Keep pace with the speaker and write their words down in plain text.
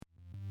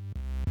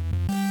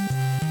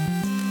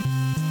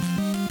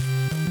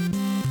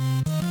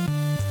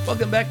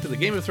Welcome back to the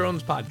Game of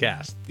Thrones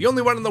podcast, the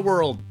only one in the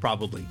world,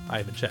 probably. I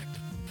haven't checked.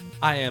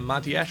 I am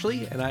Monty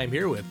Ashley, and I am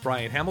here with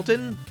Brian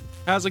Hamilton.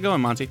 How's it going,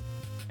 Monty?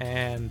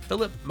 And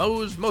Philip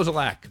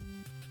Moselak.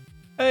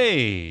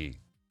 Hey!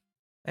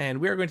 And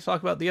we are going to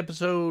talk about the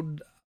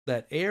episode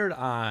that aired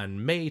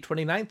on May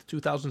 29th,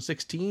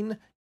 2016.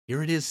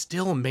 Here it is,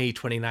 still May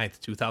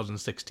 29th,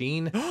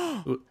 2016.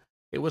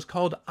 It was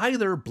called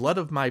either Blood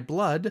of My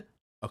Blood,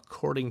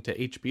 according to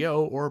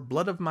HBO, or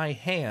Blood of My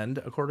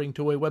Hand, according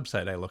to a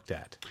website I looked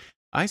at.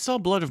 I saw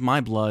Blood of My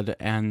Blood,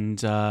 and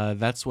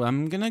that's what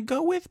I'm going to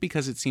go with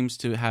because it seems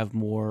to have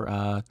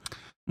more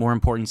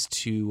importance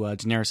to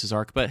Daenerys'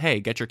 arc. But hey,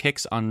 get your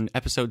kicks on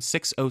episode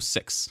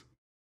 606.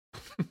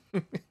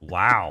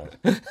 Wow.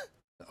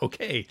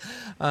 Okay.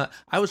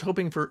 I was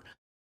hoping for...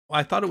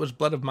 I thought it was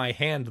Blood of My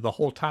Hand the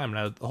whole time,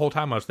 and the whole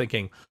time I was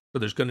thinking, so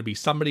there's going to be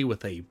somebody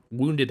with a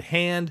wounded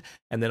hand,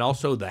 and then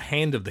also the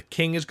hand of the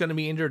king is going to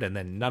be injured, and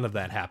then none of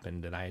that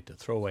happened, and I had to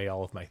throw away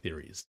all of my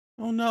theories.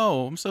 Oh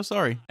no, I'm so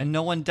sorry. And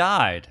no one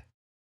died.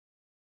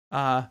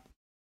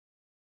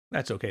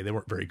 That's okay, they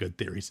weren't very good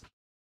theories.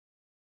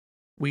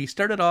 We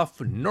started off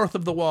north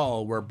of the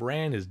wall, where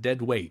Bran is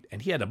dead weight,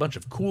 and he had a bunch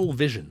of cool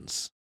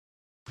visions.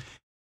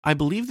 I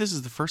believe this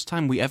is the first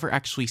time we ever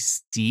actually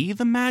see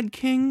the Mad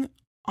King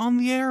on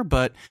the air,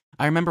 but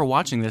I remember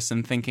watching this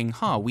and thinking,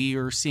 we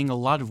are seeing a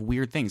lot of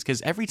weird things,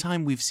 because every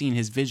time we've seen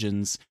his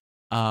visions,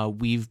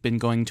 we've been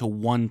going to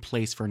one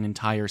place for an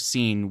entire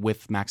scene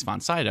with Max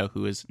von Sydow,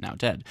 who is now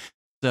dead.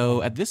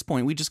 So at this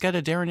point, we just get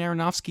a Darren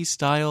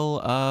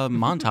Aronofsky-style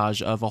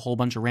montage of a whole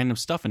bunch of random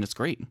stuff, and it's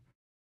great.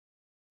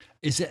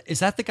 Is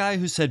that the guy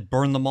who said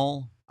burn them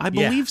all? I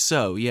believe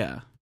so, yeah.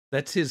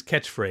 That's his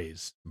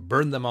catchphrase,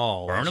 burn them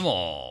all. Burn them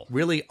all.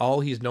 Really, all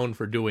he's known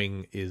for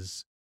doing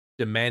is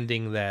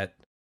demanding that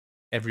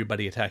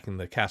everybody attacking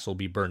the castle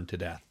be burned to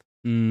death,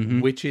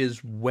 which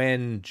is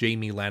when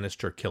Jaime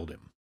Lannister killed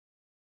him.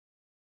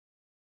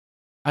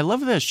 I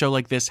love that a show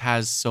like this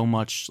has so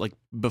much, like,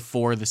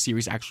 before the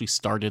series actually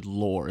started,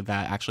 lore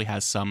that actually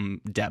has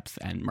some depth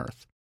and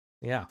mirth.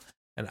 Yeah,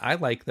 and I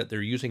like that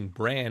they're using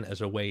Bran as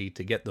a way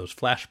to get those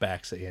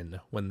flashbacks in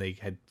when they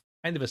had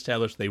kind of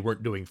established they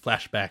weren't doing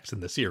flashbacks in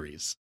the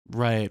series.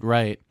 Right.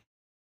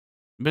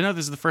 But no,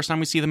 this is the first time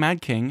we see the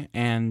Mad King,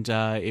 and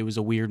it was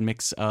a weird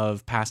mix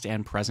of past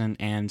and present,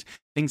 and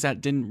things that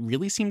didn't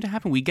really seem to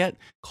happen. We get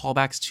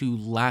callbacks to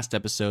last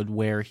episode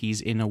where he's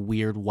in a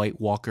weird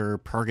White Walker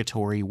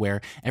purgatory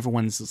where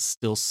everyone's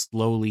still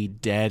slowly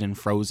dead and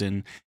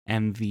frozen,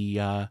 and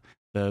the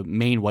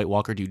main White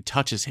Walker dude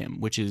touches him,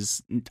 which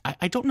is,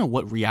 I don't know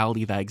what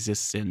reality that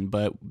exists in,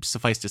 but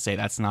suffice to say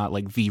that's not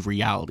like the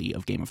reality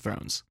of Game of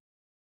Thrones.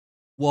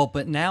 Well,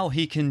 but now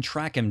he can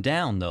track him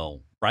down,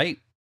 though, right?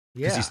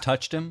 Because he's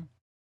touched him?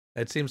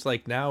 It seems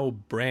like now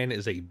Bran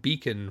is a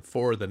beacon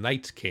for the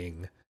Night's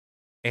King,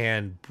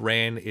 and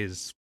Bran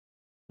is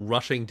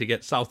rushing to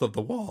get south of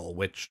the wall,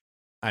 which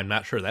I'm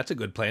not sure that's a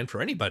good plan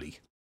for anybody.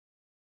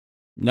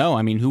 No,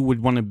 I mean, who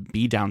would want to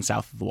be down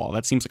south of the wall?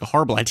 That seems like a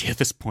horrible idea at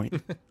this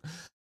point.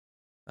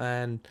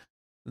 And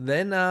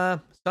then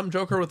some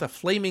joker with a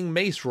flaming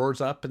mace roars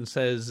up and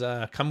says,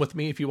 come with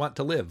me if you want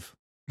to live.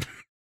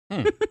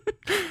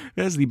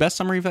 That is the best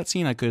summary of that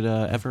scene I could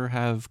ever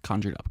have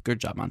conjured up. Good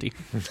job, Monty.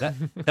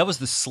 That was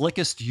the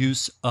slickest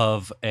use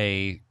of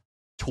a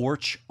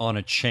torch on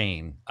a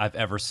chain I've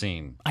ever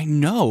seen. I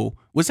know.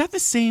 Was that the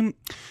same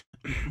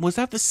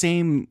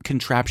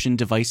contraption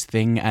device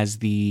thing as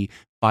the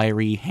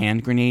fiery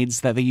hand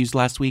grenades that they used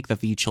last week, that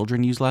the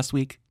children used last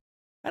week?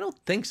 I don't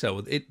think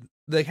so.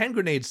 The hand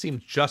grenades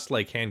seemed just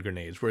like hand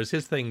grenades, whereas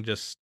his thing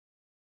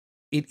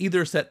it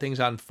either set things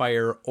on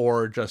fire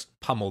or just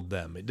pummeled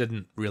them. It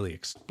didn't really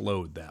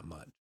explode that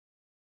much.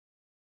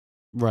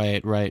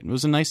 Right. It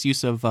was a nice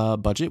use of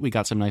budget. We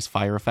got some nice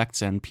fire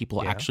effects and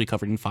people actually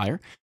covered in fire,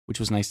 which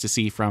was nice to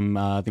see from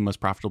the most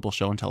profitable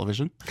show on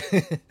television.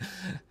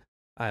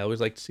 I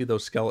always like to see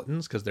those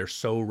skeletons because they're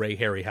so Ray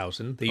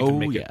Harryhausen. They even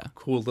make a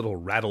cool little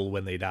rattle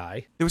when they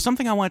die. There was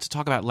something I wanted to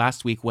talk about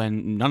last week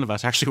when none of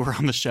us actually were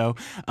on the show.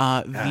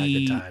 Good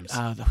times.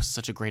 That was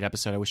such a great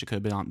episode. I wish it could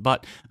have been on.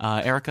 But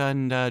Erica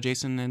and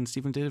Jason and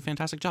Stephen did a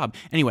fantastic job.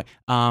 Anyway,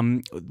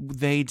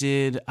 they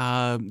did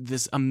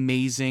this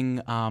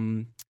amazing,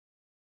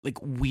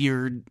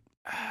 weird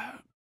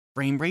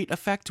frame rate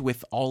effect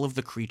with all of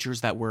the creatures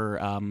that were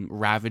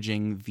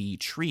ravaging the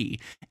tree,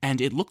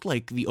 and it looked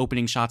like the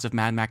opening shots of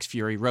Mad Max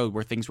Fury Road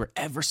where things were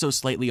ever so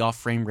slightly off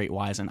frame rate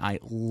wise, and I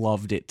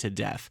loved it to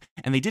death.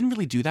 And they didn't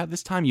really do that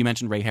this time. You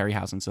mentioned Ray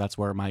Harryhausen, so that's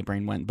where my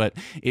brain went, but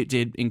it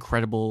did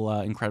incredible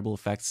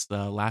effects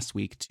last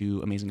week to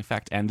amazing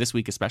effect, and this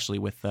week especially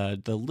with the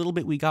little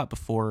bit we got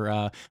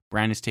before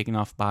Bran is taken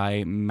off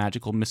by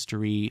magical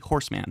mystery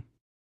horseman.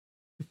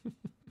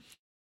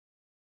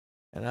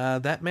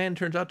 And that man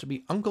turns out to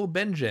be Uncle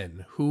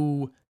Benjen,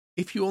 who,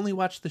 if you only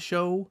watch the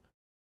show,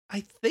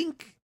 I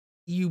think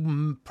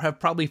you have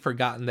probably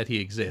forgotten that he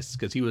exists,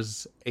 because he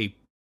was a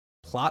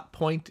plot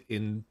point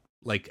in,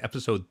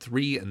 episode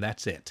 3, and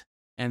that's it.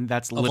 And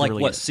that's of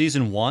literally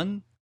season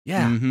 1?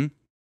 Yeah. Mm-hmm.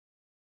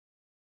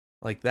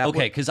 Like that.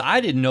 Okay, because I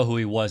didn't know who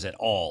he was at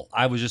all.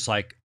 I was just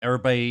like,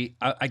 everybody,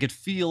 I could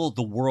feel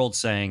the world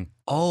saying,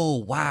 oh,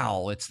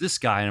 wow, it's this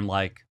guy. And I'm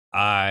like,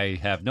 I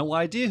have no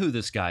idea who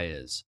this guy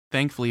is.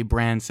 Thankfully,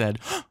 Bran said,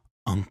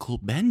 Uncle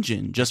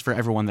Benjen, just for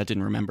everyone that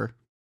didn't remember.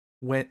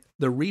 When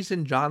the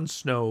reason Jon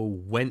Snow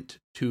went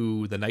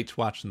to the Night's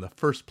Watch in the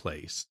first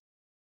place,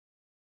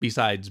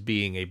 besides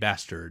being a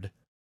bastard,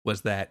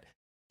 was that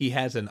he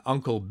has an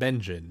Uncle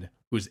Benjen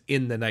who's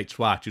in the Night's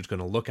Watch who's going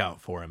to look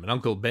out for him. And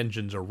Uncle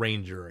Benjen's a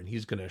ranger, and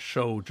he's going to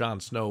show Jon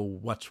Snow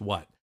what's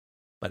what.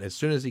 But as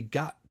soon as he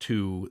got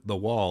to the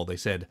wall, they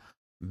said,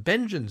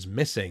 Benjen's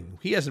missing.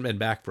 He hasn't been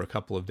back for a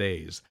couple of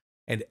days.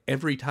 And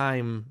every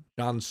time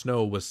Jon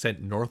Snow was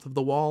sent north of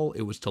the wall,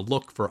 it was to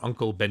look for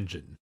Uncle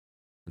Benjen.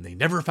 And they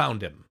never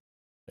found him.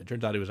 It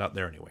turns out he was out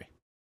there anyway.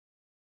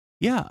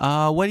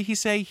 Yeah, what did he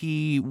say?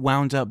 He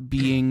wound up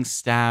being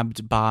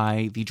stabbed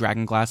by the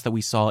dragon glass that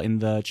we saw in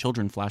the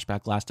children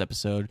flashback last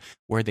episode,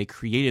 where they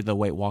created the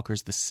White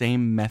Walkers. The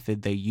same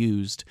method they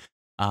used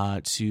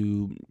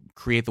to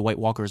create the White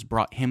Walkers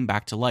brought him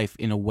back to life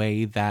in a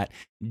way that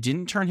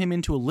didn't turn him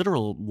into a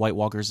literal White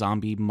Walker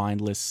zombie,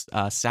 mindless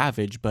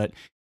savage, but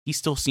he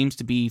still seems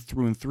to be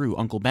through and through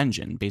Uncle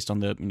Benjen, based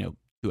on the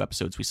 2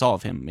 episodes we saw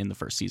of him in the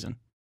first season.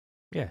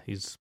 Yeah,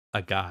 he's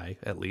a guy,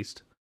 at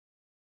least.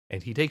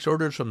 And he takes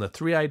orders from the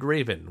Three-Eyed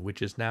Raven,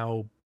 which is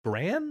now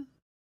Bran?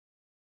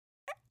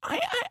 I'm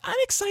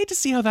excited to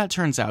see how that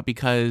turns out,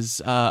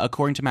 because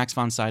according to Max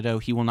von Sydow,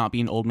 he will not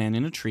be an old man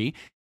in a tree.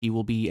 He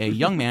will be a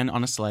young man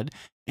on a sled.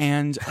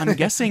 And I'm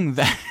guessing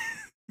that...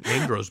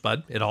 Name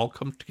Rosebud. It all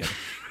comes together.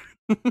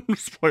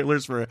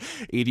 Spoilers for an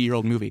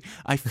 80-year-old movie.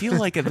 I feel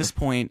like at this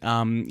point,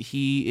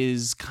 he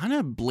is kind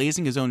of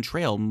blazing his own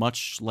trail,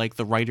 much like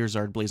the writers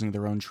are blazing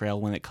their own trail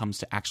when it comes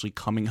to actually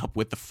coming up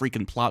with the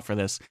freaking plot for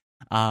this.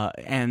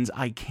 And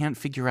I can't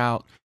figure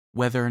out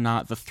whether or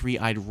not the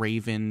Three-Eyed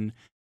Raven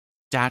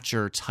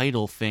stature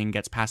title thing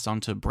gets passed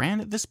on to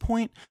Bran at this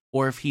point,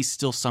 or if he's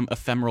still some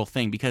ephemeral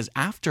thing, because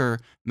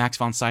after Max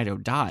von Sydow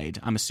died,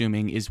 I'm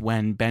assuming, is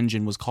when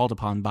Benjen was called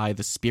upon by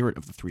the spirit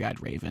of the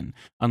Three-Eyed Raven,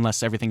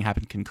 unless everything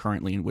happened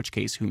concurrently, in which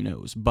case, who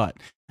knows. But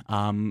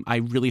I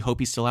really hope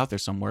he's still out there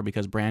somewhere,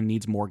 because Bran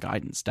needs more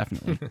guidance,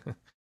 definitely.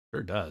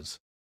 Sure does.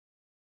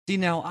 See,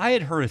 now, I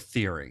had heard a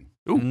theory,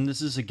 and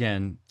this is,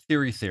 again,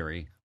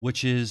 theory,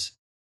 which is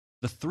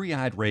the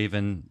Three-Eyed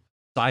Raven,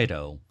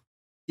 Sydow,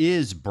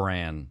 is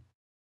Bran.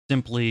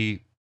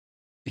 Simply,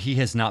 he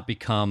has not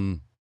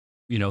become,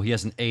 he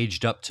hasn't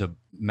aged up to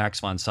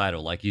Max von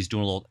Sydow. Like, he's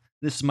doing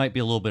this might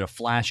be a little bit of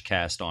flash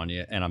cast on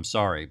you, and I'm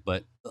sorry,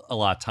 but a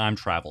lot of time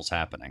travel's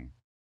happening.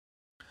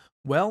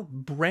 Well,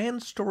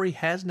 Bran's story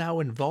has now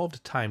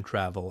involved time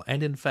travel,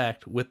 and in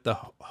fact, with the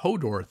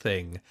Hodor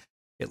thing,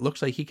 it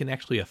looks like he can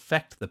actually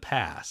affect the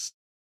past,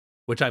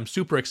 which I'm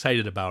super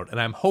excited about,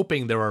 and I'm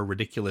hoping there are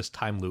ridiculous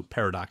time loop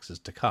paradoxes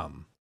to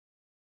come.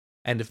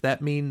 And if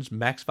that means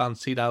Max von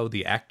Sydow,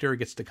 the actor,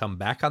 gets to come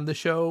back on the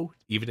show,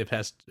 even if it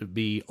has to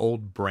be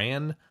old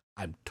Bran,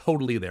 I'm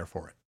totally there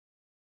for it.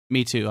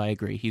 Me too, I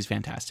agree. He's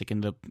fantastic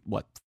in the,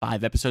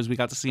 5 episodes we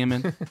got to see him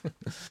in?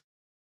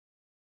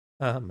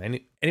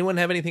 Anyone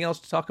have anything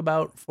else to talk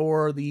about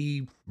for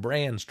the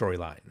Bran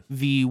storyline?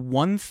 The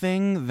one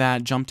thing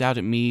that jumped out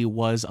at me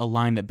was a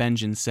line that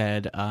Benjen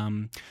said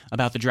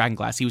about the dragon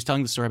glass. He was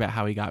telling the story about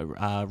how he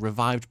got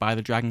revived by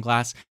the dragon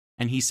glass,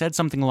 and he said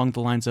something along the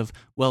lines of,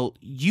 well,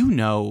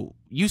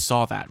 you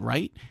saw that,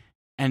 right?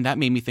 And that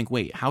made me think,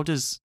 wait, how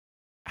does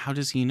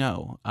he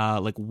know?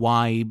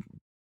 Why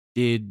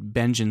did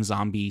Benjen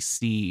Zombie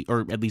see,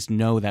 or at least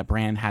know, that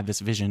Bran had this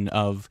vision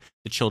of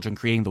the children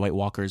creating the White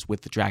Walkers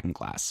with the dragon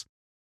glass?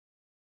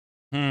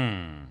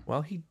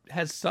 Well, he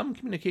has some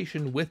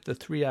communication with the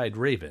Three-Eyed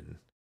Raven.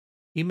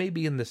 He may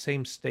be in the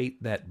same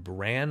state that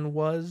Bran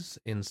was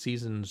in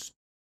seasons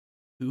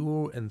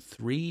 2 and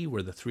 3,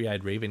 where the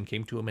Three-Eyed Raven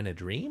came to him in a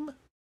dream?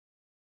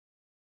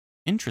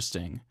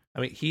 Interesting. I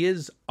mean, he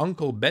is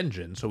Uncle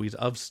Benjen, so he's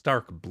of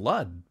Stark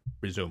blood,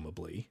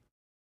 presumably.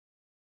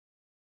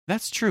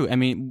 That's true. I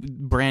mean,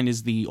 Bran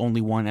is the only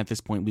one at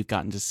this point we've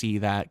gotten to see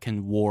that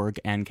can warg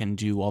and can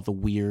do all the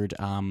weird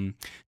time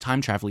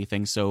travel-y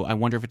things. So I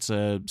wonder if it's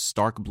a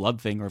Stark blood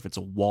thing, or if it's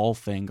a Wall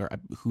thing, or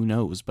who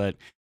knows. But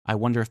I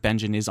wonder if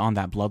Benjen is on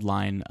that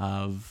bloodline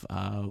of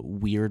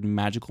weird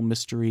magical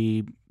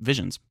mystery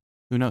visions.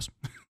 Who knows?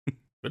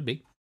 Could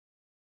be.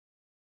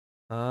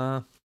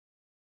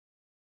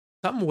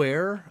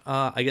 Somewhere,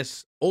 I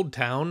guess, Old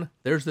Town,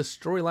 there's this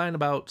storyline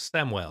about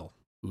Samwell,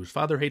 whose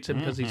father hates him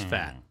because he's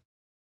fat.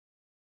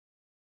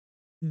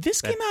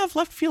 This came out of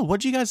left field. What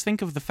do you guys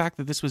think of the fact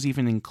that this was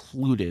even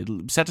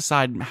included? Set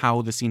aside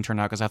how the scene turned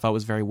out, because I thought it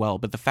was very well,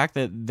 but the fact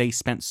that they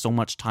spent so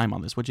much time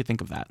on this, what do you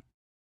think of that?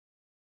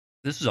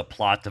 This is a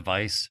plot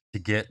device to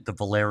get the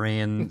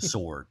Valerian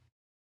sword.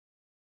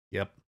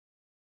 Yep.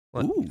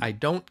 Look, I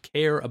don't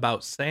care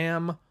about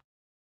Sam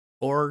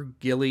or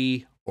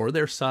Gilly or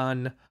their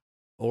son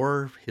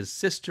or his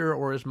sister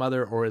or his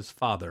mother or his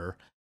father.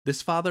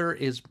 This father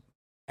is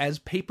as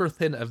paper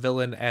thin a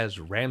villain as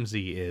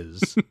Ramsay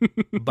is,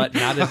 but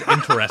not as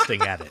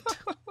interesting at it.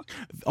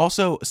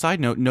 Also, side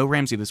note, no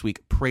Ramsay this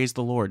week. Praise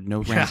the Lord,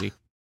 no Ramsay.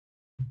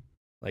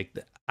 Like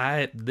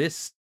I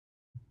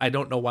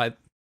don't know why.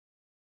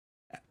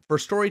 For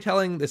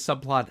storytelling, this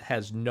subplot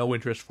has no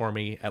interest for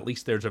me. At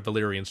least there's a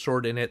Valyrian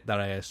sword in it that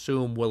I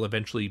assume will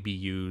eventually be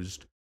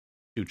used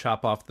to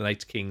chop off the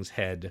Night King's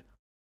head,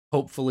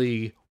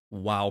 hopefully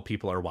while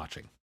people are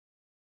watching.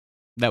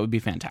 That would be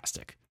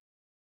fantastic.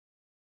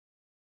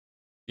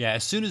 Yeah,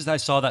 as soon as I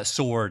saw that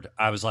sword,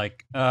 I was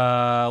like,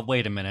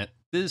 wait a minute.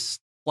 This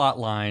plot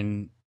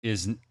line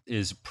is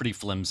pretty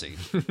flimsy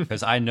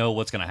because I know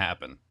what's going to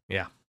happen.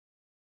 Yeah.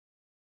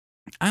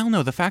 I don't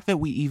know. The fact that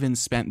we even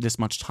spent this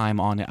much time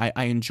on it,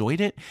 I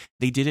enjoyed it.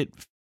 They did it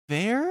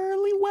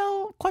fairly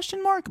well,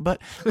 question mark, but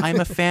I'm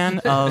a fan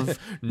of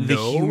the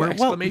humor.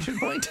 Exclamation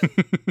point.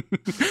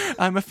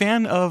 I'm a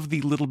fan of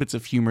the little bits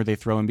of humor they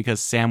throw in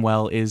because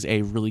Samwell is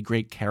a really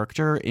great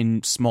character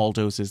in small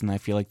doses, and I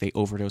feel like they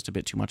overdosed a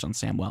bit too much on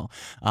Samwell.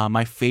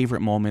 My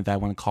favorite moment that I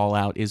want to call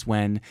out is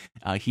when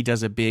he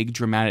does a big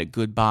dramatic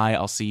goodbye,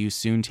 I'll see you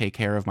soon, take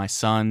care of my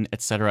son,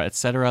 etc.,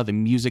 etc. The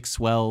music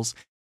swells.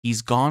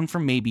 He's gone for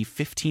maybe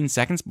 15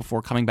 seconds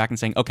before coming back and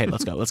saying, okay,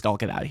 let's go,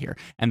 get out of here.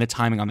 And the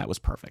timing on that was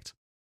perfect.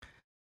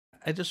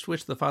 I just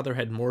wish the father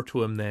had more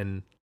to him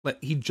than,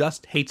 like, he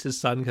just hates his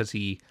son because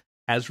he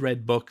has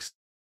read books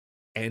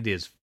and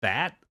is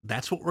fat.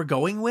 That's what we're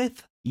going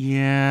with?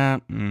 Yeah.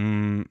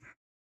 Yeah,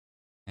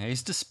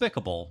 he's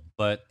despicable,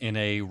 but in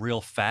a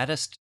real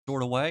fattest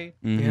sort of way.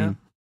 Mm-hmm. Yeah.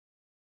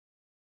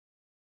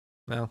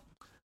 Well,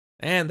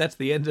 and that's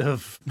the end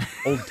of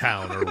Old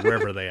Town or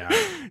wherever they are.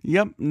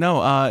 Yep. No,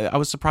 I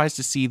was surprised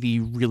to see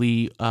the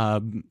really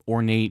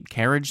ornate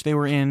carriage they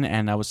were in,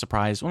 and I was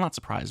surprised, well, not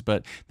surprised,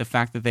 but the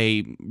fact that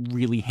they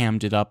really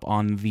hammed it up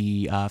on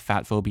the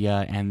fat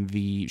phobia and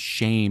the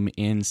shame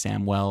in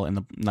Samwell and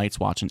the Night's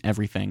Watch and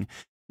everything.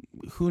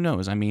 Who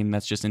knows? I mean,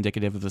 that's just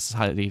indicative of the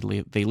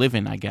society they live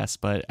in, I guess,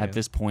 but at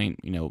this point,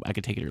 I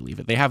could take it or leave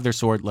it. They have their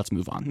sword, let's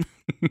move on.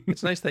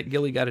 It's nice that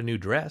Gilly got a new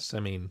dress.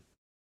 I mean,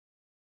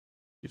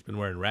 she's been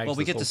wearing rags. Well,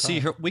 we get to see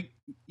her. We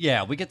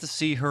get to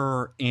see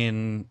her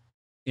in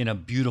a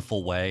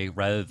beautiful way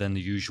rather than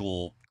the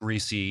usual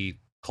greasy,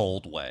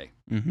 cold way.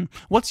 Mm-hmm.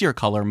 What's your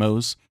color,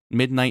 Mose?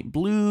 Midnight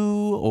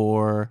blue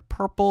or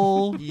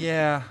purple?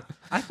 Yeah,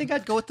 I think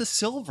I'd go with the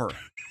silver.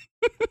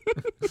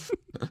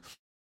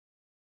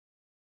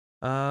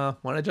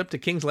 Want to jump to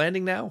King's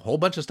Landing now? A whole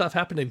bunch of stuff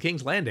happened in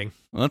King's Landing.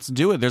 Let's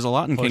do it. There's a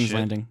lot in King's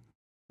Landing.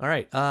 All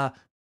right.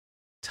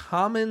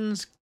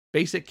 Tommen's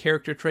basic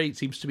character trait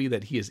seems to be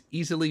that he is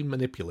easily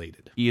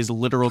manipulated. He is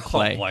literal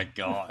clay. Oh my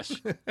gosh.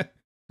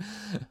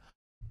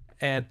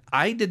 And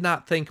I did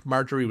not think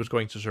Marjorie was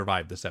going to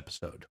survive this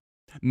episode.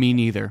 Me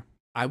neither.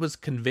 I was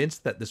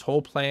convinced that this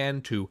whole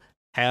plan to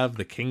have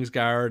the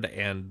Kingsguard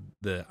and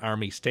the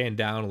army stand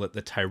down and let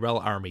the Tyrell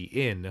army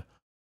in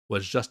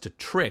was just a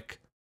trick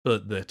so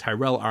that the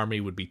Tyrell army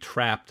would be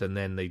trapped and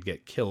then they'd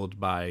get killed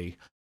by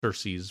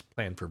Cersei's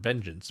plan for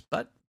vengeance.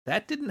 But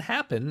that didn't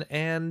happen,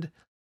 and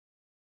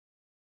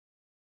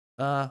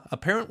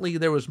apparently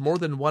there was more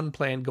than one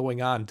plan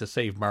going on to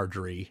save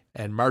Marjorie,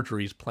 and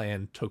Marjorie's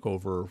plan took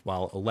over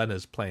while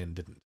Olenna's plan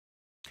didn't.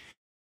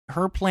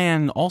 Her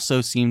plan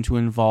also seemed to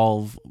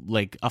involve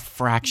like a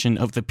fraction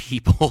of the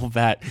people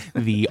that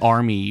the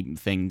army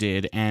thing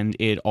did, and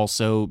it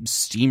also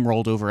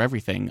steamrolled over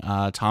everything.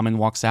 Tommen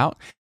walks out,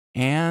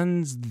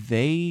 and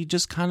they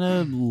just kind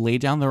of lay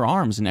down their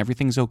arms, and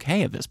everything's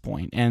okay at this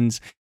point. And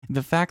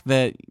the fact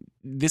that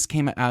this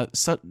came out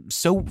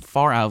so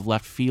far out of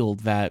left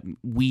field that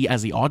we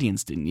as the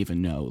audience didn't even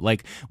know.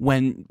 Like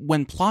when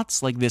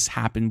plots like this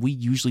happen, we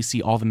usually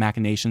see all the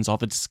machinations, all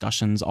the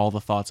discussions, all the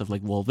thoughts of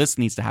like, well, this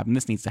needs to happen,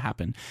 this needs to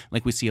happen.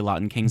 Like we see a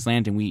lot in King's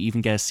Landing. We even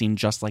get a scene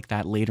just like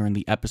that later in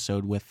the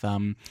episode with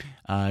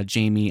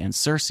Jaime and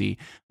Cersei.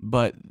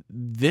 But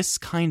this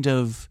kind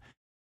of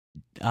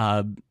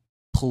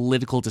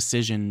political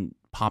decision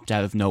popped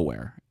out of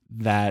nowhere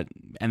that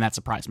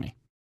surprised me.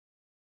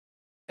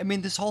 I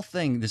mean, this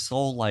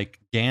whole like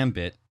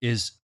gambit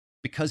is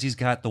because he's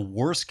got the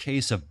worst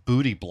case of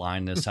booty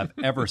blindness I've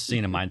ever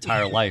seen in my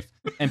entire life.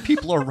 And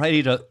people are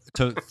ready to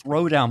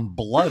throw down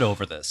blood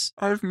over this.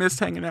 I've missed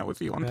hanging out with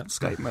you on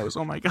Skype, Mose.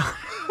 Oh my God.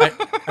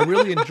 I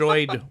really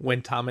enjoyed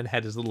when Tommen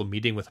had his little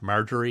meeting with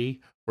Marjorie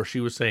where she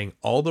was saying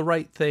all the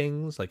right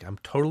things. Like, I'm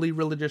totally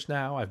religious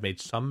now. I've made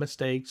some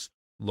mistakes.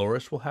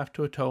 Loras will have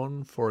to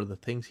atone for the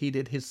things he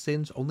did. His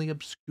sins only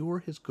obscure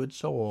his good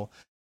soul.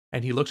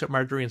 And he looks at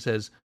Marjorie and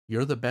says,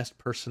 "You're the best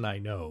person I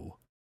know."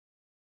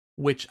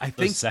 Which I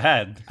think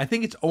sad. I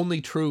think it's only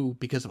true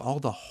because of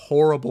all the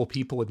horrible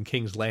people in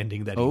King's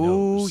Landing that he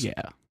knows. Oh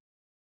yeah.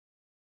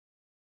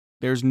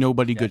 There's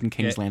nobody good in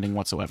King's Landing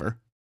whatsoever.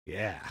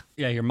 Yeah.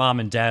 Yeah, your mom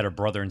and dad are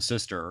brother and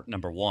sister,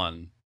 number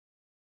one.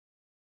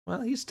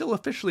 Well, he's still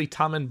officially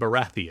Tommen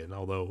Baratheon,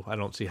 although I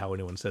don't see how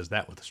anyone says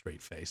that with a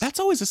straight face. That's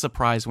always a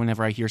surprise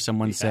whenever I hear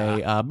someone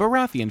say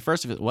Baratheon.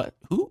 First of it, what?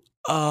 Who?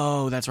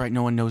 Oh, that's right.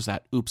 No one knows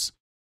that. Oops.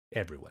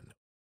 Everyone.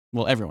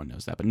 Well, everyone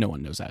knows that, but no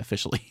one knows that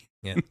officially.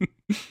 Yeah.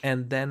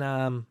 And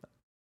then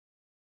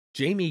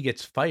Jaime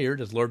gets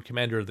fired as Lord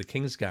Commander of the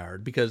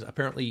Kingsguard because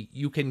apparently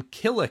you can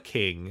kill a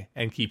king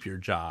and keep your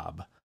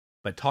job,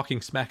 but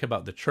talking smack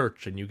about the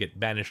church and you get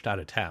banished out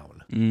of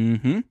town.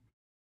 Mm-hmm.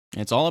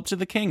 It's all up to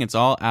the king. It's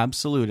all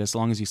absolute. As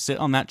long as you sit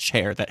on that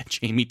chair that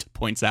Jaime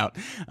points out,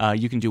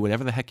 you can do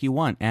whatever the heck you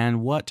want.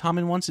 And what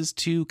Tommen wants is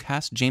to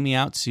cast Jaime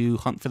out to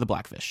hunt for the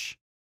Blackfish.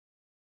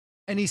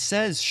 And he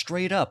says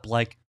straight up,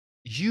 like,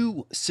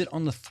 you sit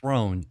on the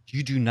throne,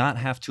 you do not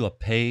have to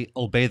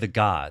obey the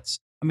gods.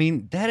 I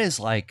mean, that is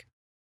like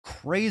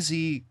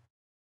crazy,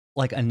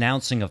 like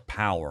announcing of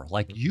power.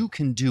 Like, you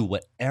can do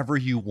whatever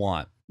you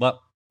want.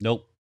 But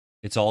nope,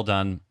 it's all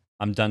done.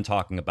 I'm done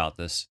talking about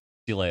this.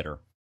 See you later.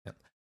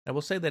 I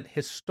will say that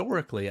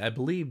historically, I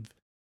believe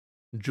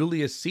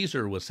Julius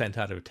Caesar was sent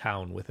out of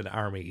town with an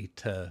army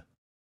to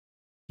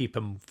keep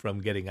him from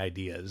getting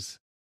ideas.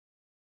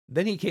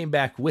 Then he came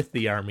back with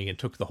the army and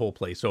took the whole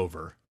place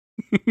over.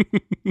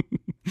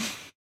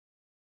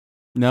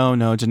 No,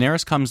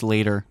 Daenerys comes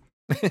later.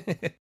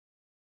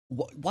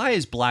 Why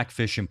is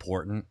Blackfish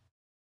important?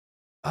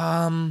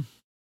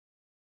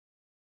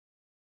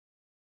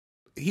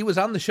 He was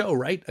on the show,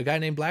 right? A guy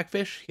named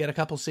Blackfish. He had a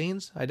couple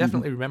scenes. I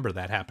definitely remember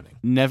that happening.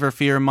 Never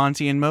fear,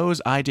 Monty and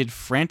Mose. I did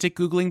frantic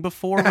Googling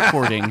before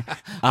recording.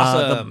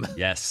 Awesome.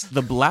 Yes.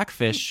 The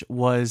Blackfish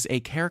was a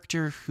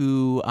character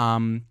who,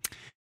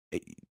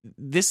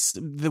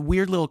 the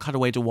weird little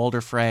cutaway to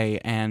Walder Frey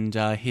and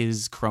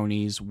his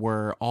cronies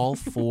were all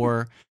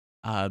for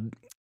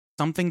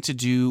something to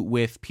do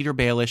with Peter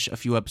Baelish a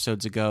few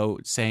episodes ago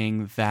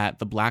saying that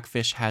the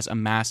Blackfish has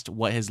amassed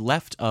what is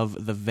left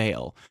of the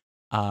Vale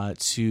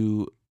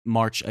to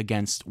march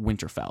against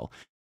Winterfell.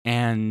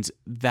 And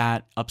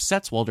that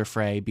upsets Walder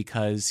Frey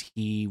because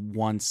he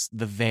wants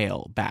the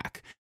Vale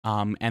back.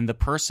 And the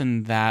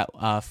person that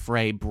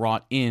Frey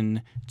brought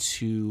in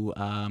to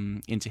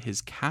into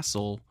his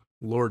castle,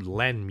 Lord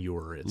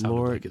Lanmuir, it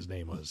sounded like his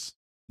name was.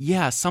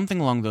 Yeah,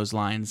 something along those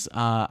lines.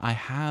 I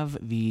have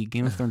the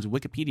Game of Thrones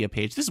Wikipedia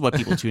page. This is what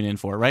people tune in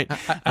for, right?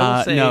 I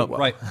will say,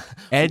 right.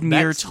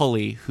 Edmure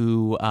Tully,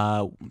 who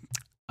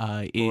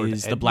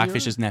is the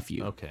Blackfish's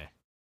nephew. Okay.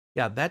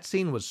 Yeah, that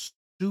scene was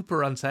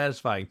super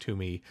unsatisfying to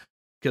me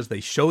because they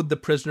showed the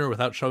prisoner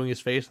without showing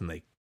his face and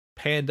they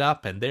panned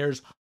up and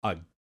there's a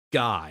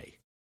guy.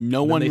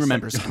 No one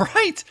remembers him.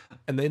 Right.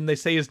 And then they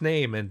say his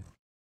name and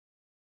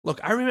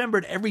look, I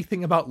remembered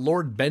everything about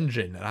Lord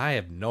Benjen and I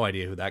have no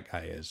idea who that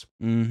guy is.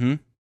 Mm-hmm.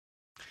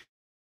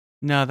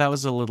 No, that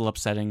was a little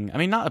upsetting. I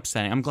mean, not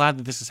upsetting. I'm glad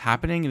that this is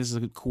happening. This is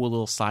a cool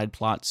little side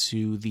plot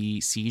to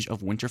the Siege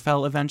of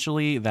Winterfell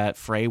eventually, that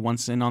Frey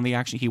wants in on the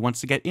action. He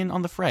wants to get in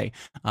on the fray,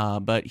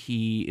 but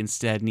he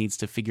instead needs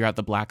to figure out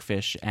the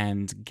Blackfish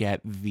and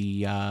get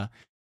the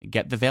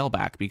Vale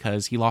back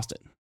because he lost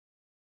it.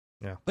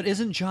 Yeah. But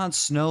isn't Jon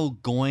Snow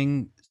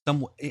going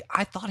somewhere?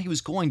 I thought he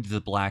was going to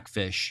the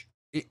Blackfish.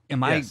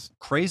 Am I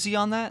crazy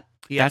on that?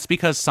 Yeah. That's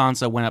because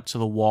Sansa went up to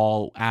the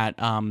wall at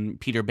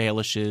Peter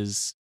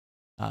Baelish's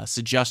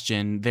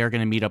suggestion. They're going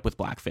to meet up with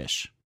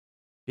Blackfish.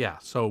 Yeah,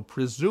 so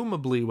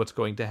presumably what's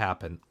going to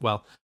happen,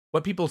 well,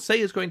 what people say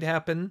is going to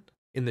happen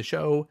in the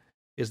show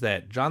is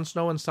that Jon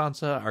Snow and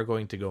Sansa are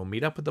going to go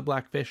meet up with the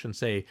Blackfish and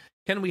say,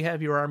 can we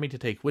have your army to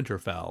take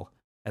Winterfell?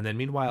 And then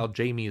meanwhile,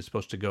 Jaime is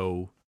supposed to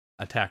go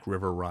attack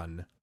River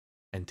Run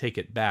and take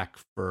it back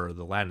for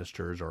the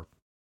Lannisters or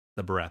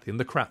the Baratheon,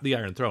 the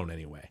Iron Throne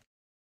anyway.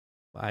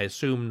 I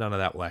assume none of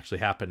that will actually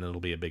happen and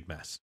it'll be a big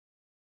mess.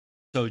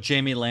 So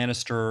Jaime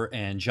Lannister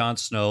and Jon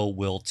Snow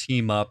will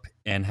team up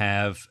and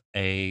have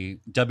a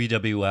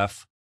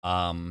WWF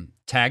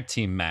tag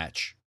team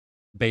match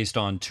based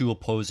on two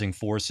opposing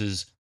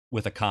forces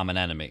with a common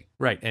enemy.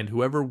 Right, and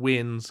whoever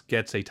wins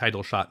gets a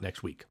title shot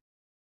next week.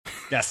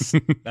 Yes,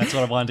 that's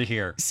what I wanted to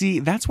hear. See,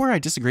 that's where I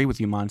disagree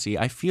with you, Monty.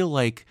 I feel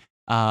like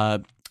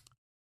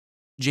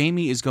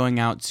Jaime is going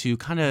out to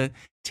kind of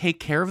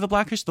take care of the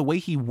Blackfish. The way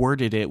he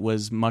worded it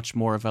was much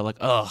more of a like,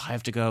 oh, I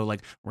have to go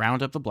like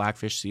round up the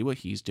Blackfish, see what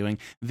he's doing.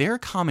 Their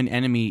common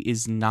enemy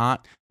is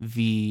not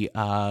the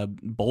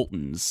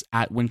Boltons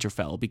at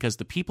Winterfell, because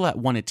the people that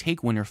want to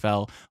take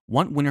Winterfell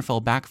want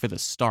Winterfell back for the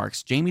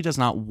Starks. Jaime does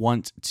not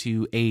want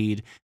to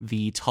aid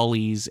the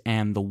Tullys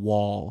and the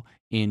Wall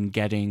in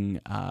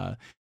getting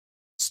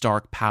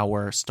Stark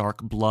power,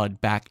 Stark blood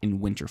back in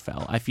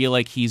Winterfell. I feel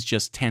like he's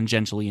just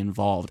tangentially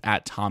involved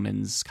at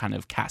Tommen's kind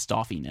of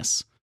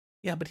cast-offiness.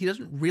 Yeah, but he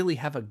doesn't really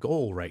have a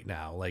goal right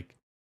now. Like,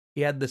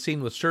 he had the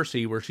scene with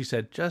Cersei where she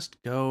said, just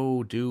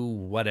go do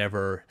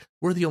whatever.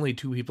 We're the only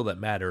two people that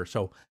matter.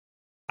 So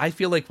I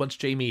feel like once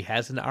Jaime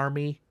has an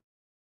army,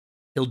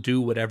 he'll do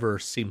whatever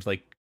seems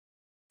like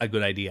a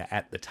good idea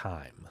at the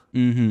time.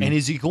 Mm-hmm. And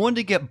is he going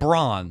to get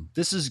Bronn?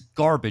 This is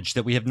garbage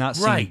that we have not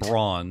seen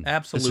Bronn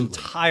Absolutely. this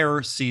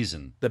entire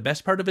season. The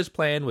best part of his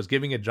plan was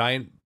giving a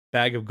giant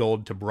bag of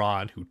gold to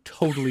Bronn, who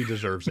totally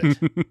deserves it.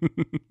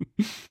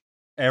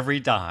 Every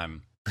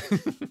dime.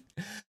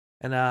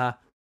 And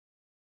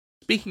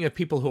speaking of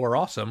people who are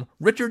awesome,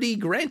 Richard E.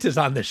 Grant is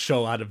on this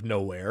show out of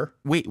nowhere.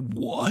 Wait,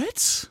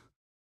 what?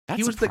 That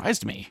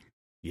surprised me.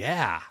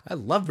 Yeah, I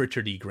love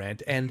Richard E.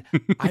 Grant, and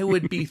I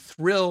would be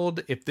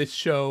thrilled if this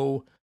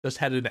show just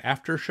had an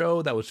after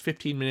show that was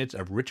 15 minutes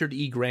of Richard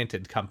E. Grant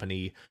and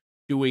company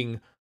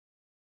doing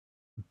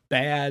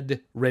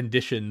bad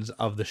renditions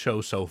of the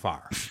show so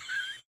far.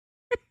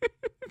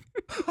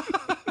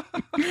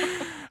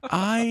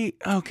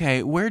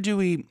 Where do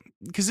we,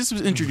 because this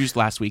was introduced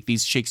last week,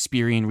 these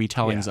Shakespearean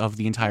retellings of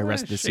the entire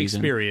rest of the season.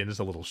 Shakespearean is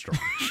a little strong.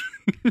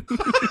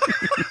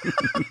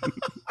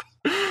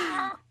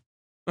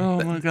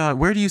 Oh my god,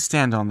 where do you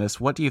stand on this?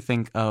 What do you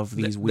think of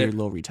these weird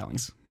little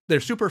retellings? They're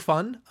super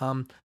fun.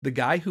 The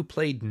guy who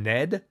played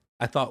Ned,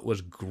 I thought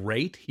was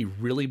great. He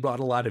really brought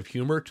a lot of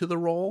humor to the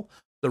role.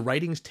 The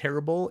writing's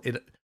terrible.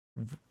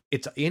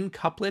 It's in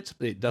couplets,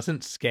 but it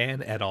doesn't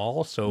scan at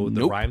all, so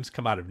the rhymes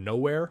come out of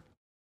nowhere.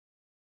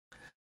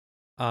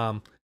 I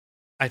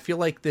feel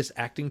like this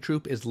acting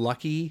troupe is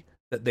lucky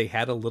that they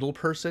had a little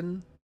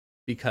person,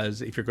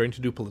 because if you're going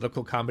to do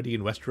political comedy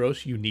in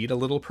Westeros, you need a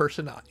little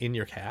person in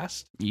your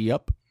cast.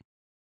 Yep.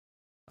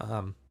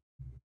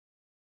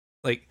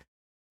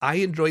 I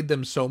enjoyed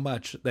them so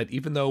much that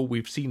even though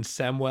we've seen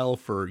Samwell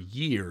for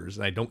years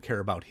and I don't care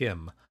about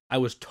him, I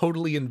was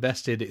totally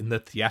invested in the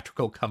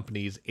theatrical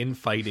company's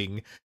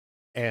infighting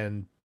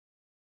and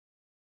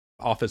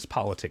office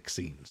politics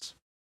scenes.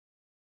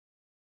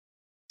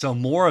 So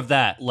more of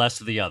that, less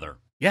of the other.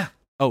 Yeah.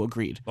 Oh,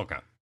 agreed. Okay.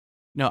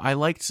 No, I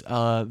liked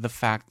the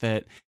fact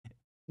that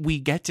we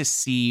get to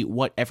see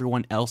what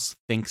everyone else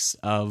thinks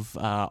of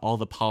all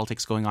the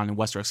politics going on in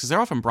Westeros, because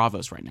they're off in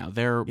Braavos right now.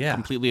 They're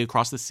completely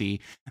across the sea.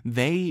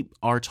 They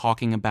are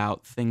talking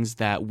about things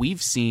that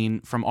we've seen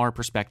from our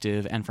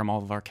perspective and from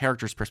all of our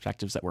characters'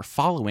 perspectives that we're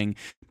following,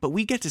 but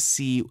we get to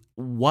see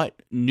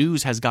what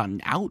news has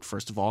gotten out,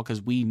 first of all,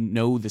 because we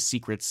know the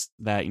secrets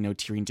that,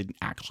 Tyrion didn't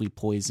actually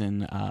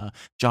poison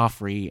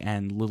Joffrey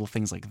and little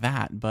things like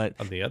that. But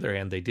on the other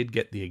hand, they did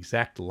get the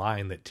exact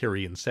line that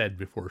Tyrion said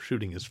before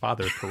shooting his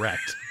father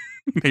correct.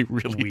 They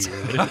really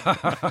did.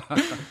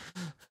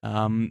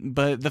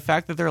 But the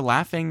fact that they're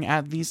laughing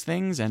at these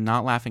things and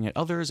not laughing at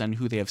others and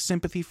who they have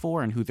sympathy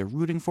for and who they're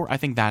rooting for, I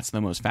think that's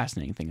the most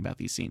fascinating thing about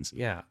these scenes.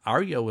 Yeah,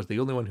 Arya was the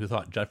only one who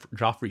thought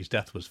Joffrey's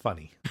death was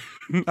funny.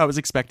 I was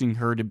expecting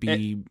her to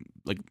be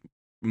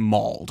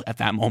mauled at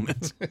that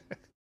moment.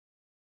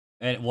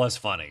 And it was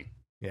funny.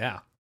 Yeah.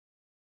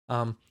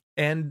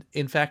 And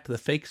in fact, the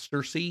fake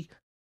Cersei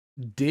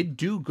did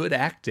do good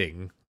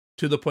acting,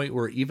 to the point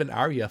where even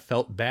Arya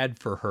felt bad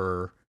for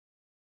her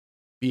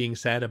being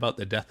sad about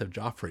the death of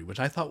Joffrey, which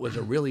I thought was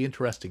a really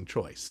interesting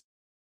choice.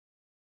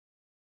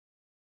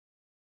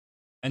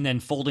 And then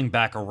folding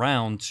back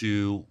around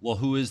to, well,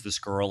 who is this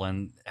girl?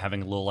 And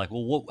having a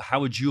little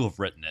how would you have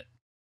written it?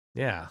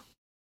 Yeah.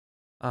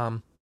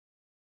 So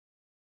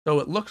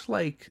it looks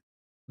like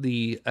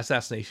the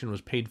assassination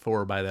was paid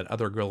for by that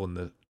other girl in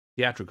the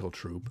theatrical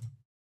troupe,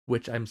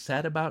 which I'm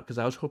sad about because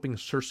I was hoping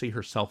Cersei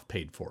herself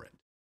paid for it.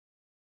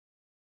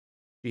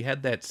 She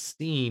had that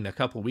scene a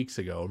couple weeks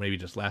ago, or maybe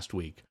just last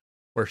week,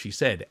 where she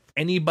said,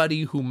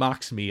 "Anybody who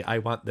mocks me, I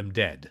want them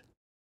dead."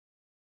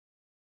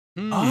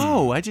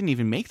 Oh, I didn't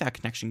even make that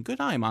connection.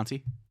 Good eye,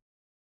 Monty.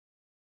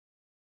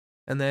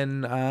 And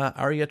then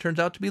Arya turns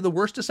out to be the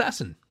worst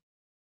assassin.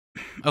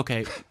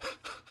 Okay.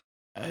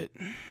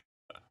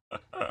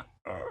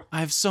 I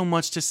have so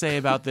much to say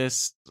about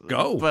this.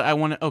 Go. But I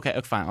want to... Okay,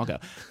 fine, I'll go.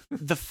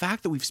 The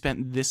fact that we've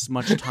spent this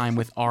much time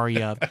with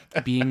Arya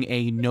being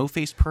a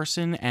no-face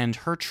person and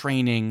her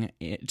training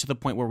to the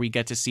point where we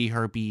get to see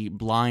her be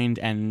blind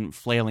and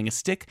flailing a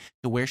stick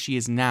to where she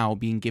is now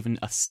being given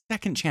a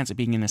second chance at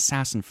being an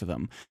assassin for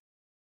them.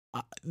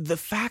 The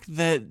fact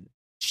that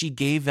she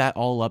gave that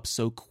all up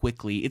so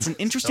quickly. It's an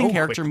interesting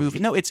character move.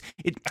 No, it's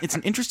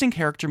an interesting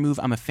character move.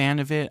 I'm a fan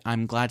of it.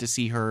 I'm glad to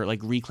see her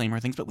reclaim her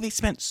things, but they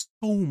spent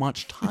so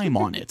much time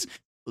on it.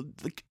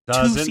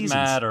 Doesn't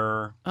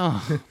matter.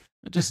 Oh,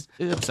 it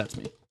upsets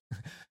me.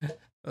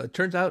 It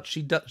turns out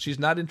she's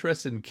not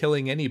interested in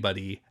killing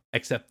anybody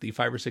except the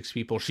 5 or 6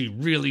 people she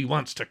really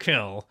wants to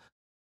kill.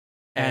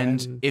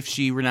 And if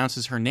she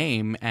renounces her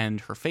name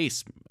and her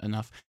face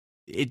enough,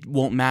 it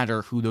won't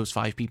matter who those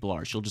 5 people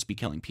are. She'll just be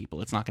killing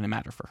people. It's not going to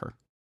matter for her.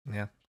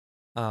 Yeah.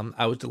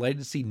 I was delighted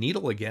to see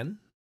Needle again.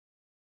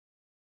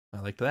 I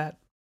liked that.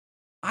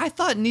 I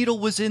thought Needle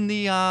was in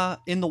the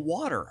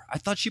water. I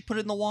thought she put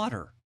it in the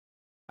water.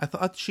 I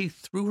thought she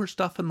threw her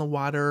stuff in the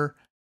water.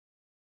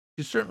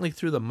 She certainly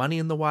threw the money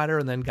in the water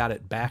and then got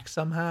it back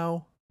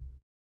somehow.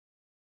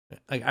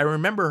 I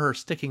remember her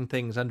sticking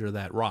things under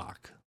that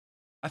rock.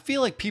 I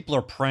feel like people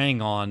are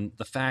preying on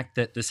the fact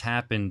that this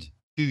happened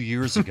 2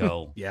 years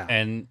ago. Yeah.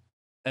 And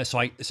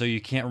so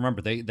you can't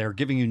remember. They're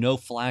giving you no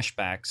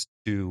flashbacks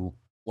to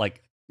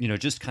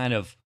just kind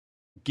of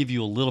give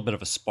you a little bit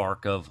of a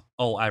spark of,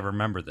 oh, I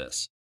remember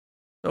this.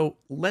 So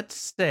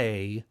let's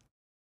say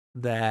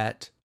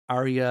that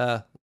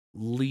Arya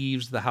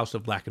leaves the House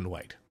of Black and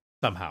White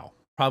somehow,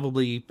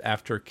 probably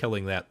after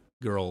killing that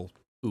girl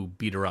who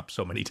beat her up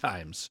so many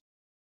times.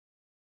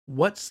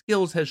 What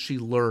skills has she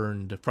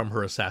learned from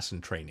her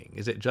assassin training?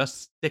 Is it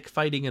just stick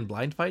fighting and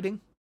blind fighting?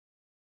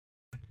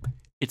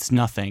 It's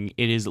nothing.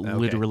 It is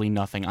literally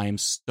nothing. I am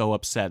so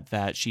upset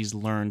that she's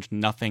learned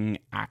nothing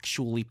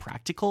actually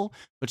practical,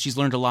 but she's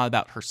learned a lot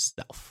about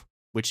herself,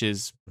 which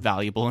is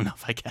valuable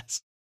enough, I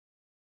guess.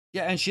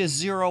 Yeah, and she has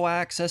zero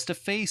access to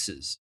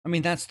faces. I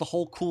mean, that's the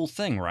whole cool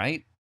thing,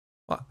 right?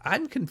 Well,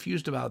 I'm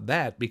confused about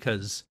that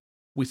because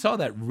we saw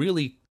that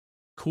really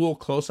cool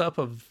close-up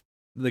of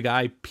the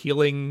guy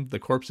peeling the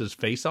corpse's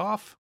face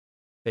off.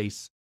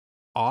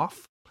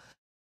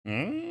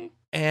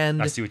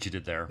 And I see what you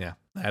did there. Yeah,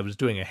 I was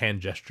doing a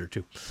hand gesture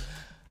too.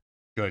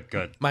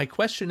 Good. My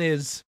question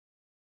is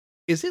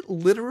it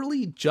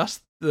literally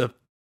just the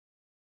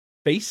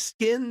face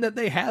skin that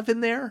they have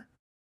in there?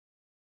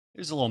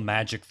 There's a little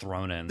magic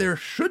thrown in. There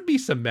should be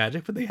some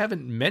magic, but they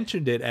haven't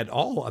mentioned it at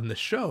all on the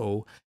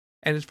show.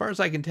 And as far as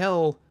I can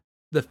tell,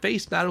 the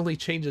face not only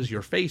changes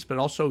your face, but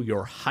also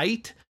your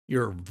height,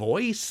 your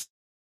voice.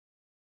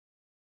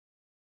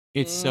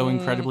 It's so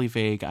incredibly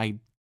vague. I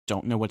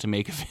don't know what to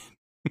make of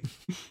it.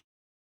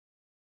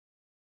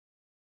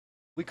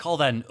 We call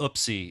that an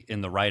oopsie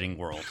in the writing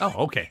world. Oh,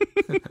 okay.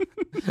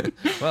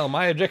 Well,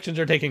 my objections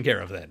are taken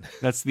care of then.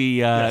 That's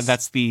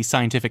the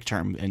scientific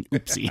term, an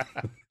oopsie.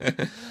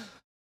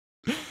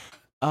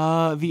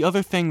 The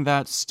other thing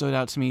that stood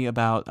out to me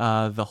about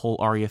the whole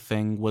Arya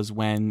thing was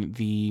when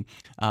the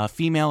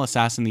female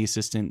assassin, the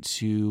assistant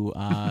to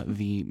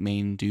the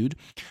main dude,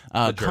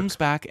 comes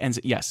back and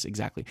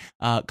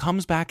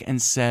comes back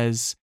and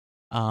says,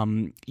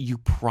 "You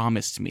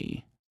promised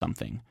me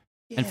something."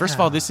 Yeah. And first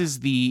of all, this is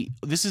the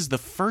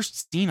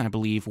first scene, I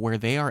believe, where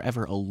they are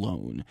ever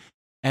alone.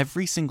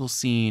 Every single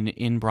scene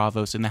in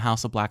Braavos in the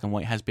House of Black and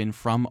White has been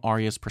from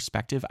Arya's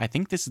perspective. I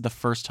think this is the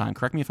first time,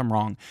 correct me if I'm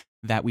wrong,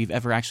 that we've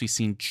ever actually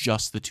seen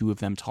just the two of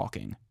them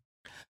talking.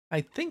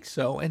 I think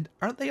so. And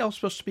aren't they all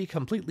supposed to be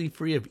completely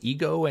free of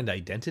ego and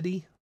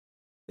identity?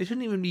 They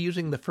shouldn't even be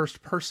using the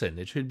first person.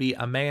 It should be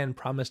a man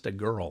promised a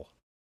girl.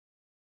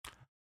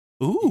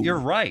 Ooh. You're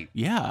right.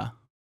 Yeah.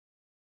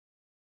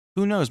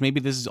 Who knows? Maybe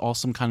this is all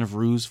some kind of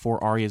ruse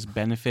for Arya's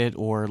benefit,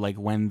 or like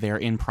when they're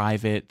in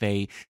private,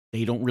 they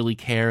don't really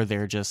care.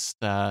 They're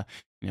just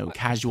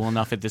casual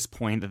enough at this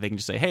point that they can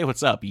just say, "Hey,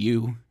 what's up,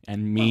 you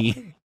and me?"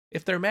 Well,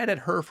 if they're mad at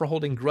her for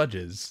holding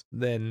grudges,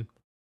 then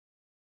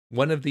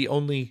one of the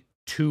only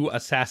two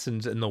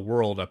assassins in the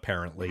world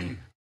apparently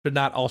should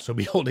not also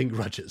be holding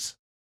grudges.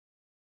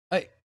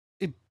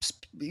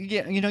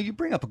 You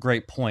bring up a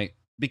great point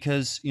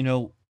because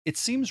it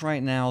seems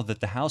right now that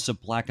the House of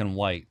Black and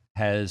White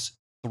has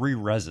 3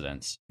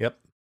 residents. Yep.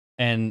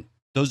 And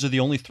those are the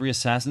only 3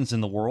 assassins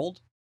in the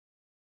world?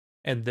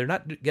 And they're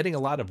not getting a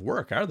lot of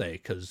work, are they?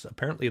 Because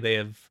apparently they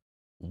have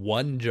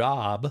one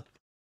job.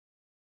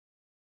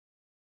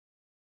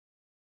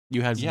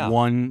 You had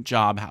one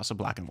job, House of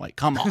Black and White.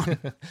 Come on.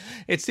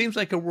 It seems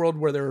like a world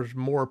where there's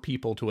more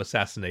people to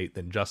assassinate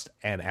than just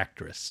an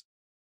actress.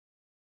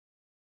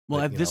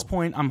 Well, at this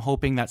point, I'm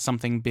hoping that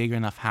something big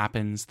enough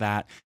happens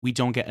that we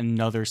don't get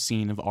another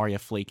scene of Arya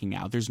flaking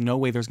out. There's no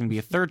way there's going to be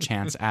a third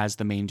chance, as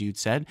the main dude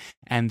said,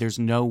 and there's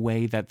no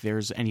way that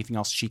there's anything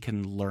else she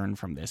can learn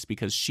from this,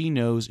 because she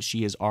knows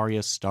she is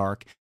Arya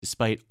Stark,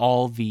 despite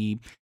all the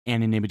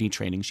anonymity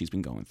training she's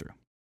been going through.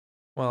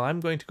 Well, I'm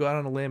going to go out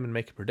on a limb and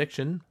make a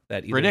prediction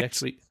that either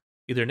next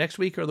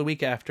week or the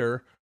week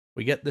after,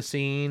 we get the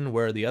scene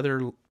where the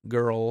other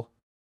girl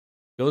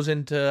goes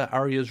into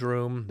Arya's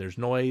room, there's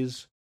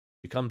noise.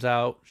 She comes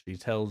out, she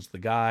tells the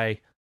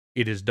guy,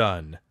 "It is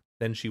done."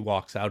 Then she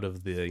walks out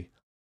of the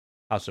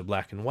House of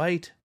Black and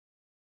White.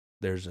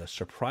 There's a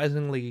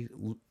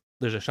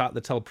shot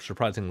that's held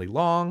surprisingly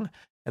long,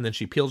 and then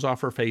she peels off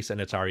her face, and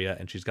it's Arya,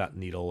 and she's got a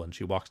needle, and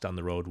she walks down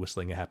the road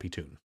whistling a happy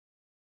tune.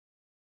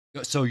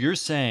 So you're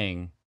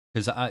saying,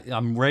 because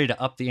I'm ready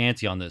to up the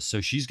ante on this,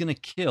 so she's going to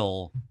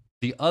kill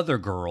the other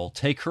girl,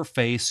 take her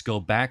face, go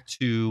back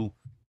to,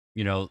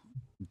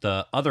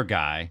 the other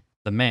guy,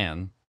 the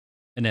man,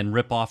 and then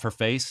rip off her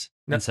face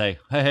and say,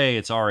 "Hey,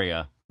 it's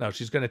Arya." No,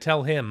 she's going to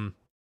tell him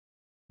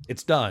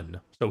it's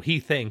done, so he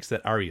thinks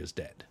that Arya's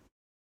dead.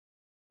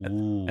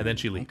 Ooh, and then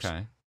she leaves.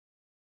 Okay.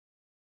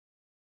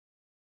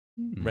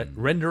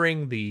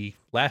 Rendering the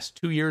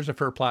last 2 years of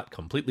her plot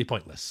completely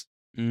pointless.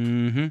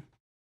 Mm-hmm.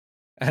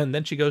 And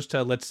then she goes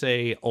to, let's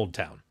say, Old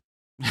Town.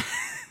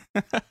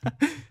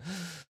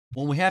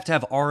 Well, we have to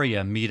have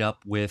Arya meet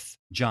up with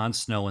Jon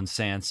Snow and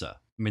Sansa.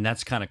 I mean,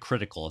 that's kind of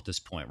critical at this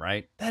point,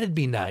 right? That'd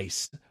be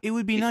nice. It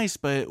would be nice,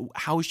 but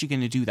how is she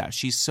going to do that?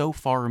 She's so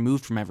far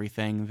removed from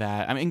everything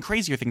that... I mean,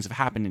 crazier things have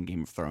happened in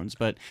Game of Thrones,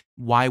 but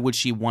why would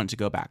she want to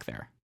go back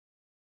there?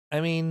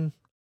 I mean,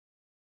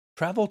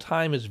 travel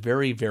time is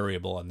very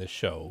variable on this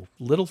show.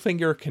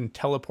 Littlefinger can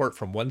teleport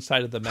from one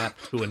side of the map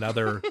to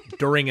another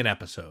during an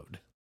episode.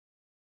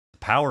 The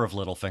power of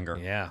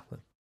Littlefinger. Yeah.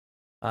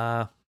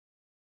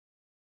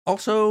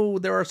 Also,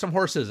 there are some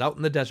horses out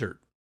in the desert,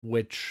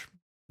 which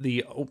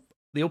the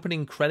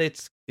opening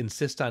credits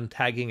insist on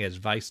tagging as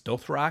Vice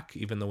Dothrak,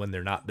 even though when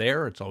they're not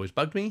there, it's always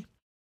bugged me.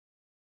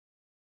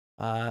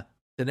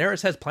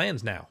 Daenerys has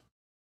plans now.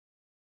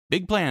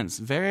 Big plans.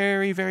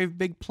 Very, very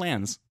big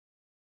plans.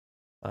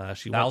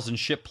 She 1,000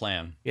 ship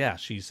plan. Yeah,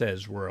 she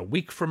says, we're a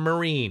week from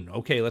Marine.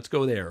 Okay, let's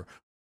go there.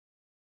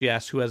 She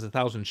asks who has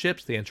 1,000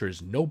 ships. The answer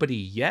is nobody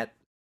yet.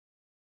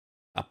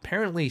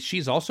 Apparently,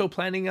 she's also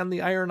planning on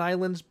the Iron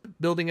Islands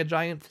building a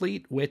giant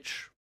fleet,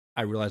 which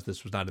I realize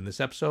this was not in this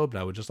episode,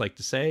 but I would just like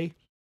to say,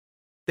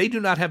 they do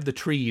not have the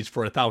trees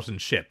for 1,000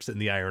 ships in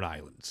the Iron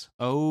Islands.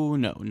 Oh,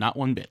 no, not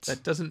one bit.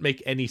 That doesn't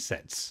make any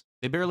sense.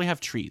 They barely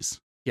have trees.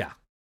 Yeah.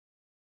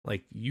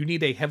 Like, you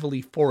need a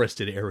heavily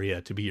forested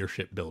area to be your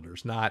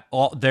shipbuilders, not...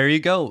 Oh, there you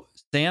go.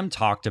 Sam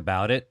talked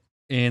about it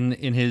in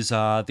his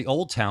the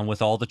Old Town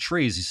with all the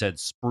trees. He said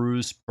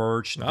spruce,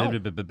 birch,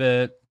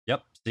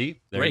 Yep,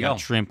 see? There you go.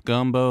 Shrimp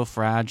gumbo,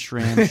 fried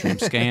shrimp, shrimp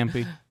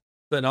scampi.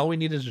 Then all we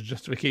need is a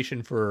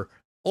justification for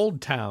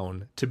Old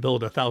Town to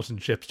build 1,000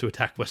 ships to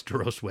attack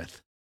Westeros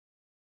with.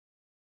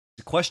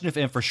 It's a question of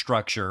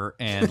infrastructure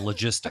and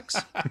logistics.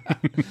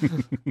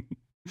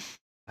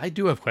 I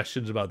do have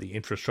questions about the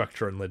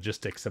infrastructure and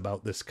logistics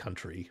about this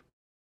country.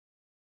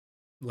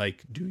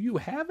 Like, do you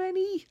have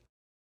any?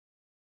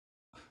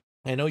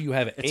 I know you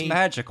have It's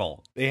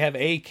magical. They have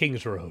a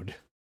King's Road.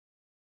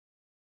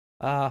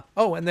 And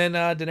then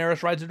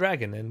Daenerys rides a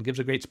dragon and gives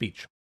a great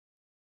speech.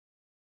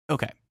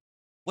 Okay.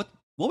 What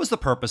was the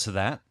purpose of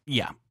that?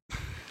 Yeah.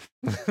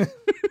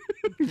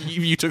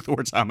 you took the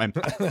words out of my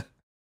mouth.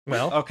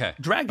 Well, okay.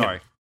 Dragon. Sorry.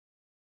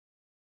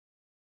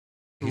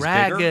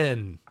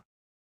 Dragon.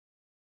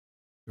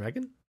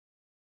 Dragon?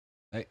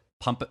 Hey,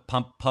 pump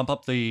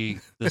up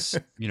this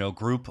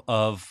group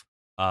of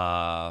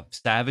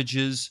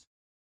savages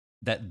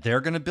that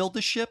they're going to build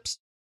the ships.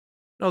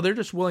 No, they're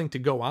just willing to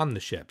go on the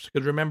ships.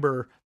 Because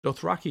remember,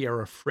 Dothraki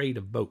are afraid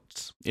of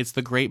boats. It's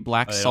the Great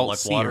Black Salt like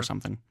Sea water. or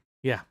something.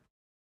 Yeah.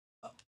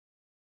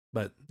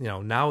 But,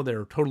 now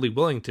they're totally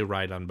willing to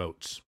ride on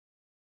boats.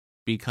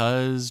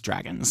 Because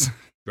dragons.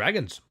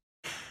 Dragons.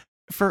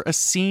 For a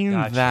scene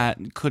Gotcha.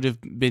 that could have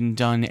been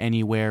done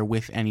anywhere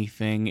with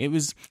anything, it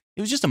was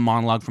just a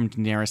monologue from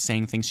Daenerys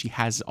saying things she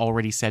has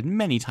already said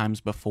many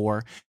times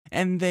before,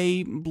 and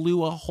they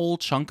blew a whole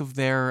chunk of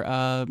their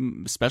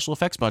special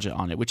effects budget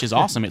on it, which is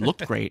awesome. It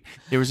looked great.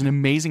 There was an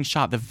amazing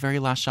shot, the very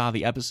last shot of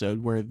the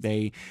episode, where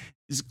they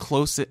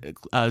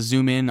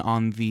zoom in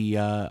on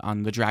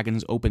the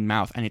dragon's open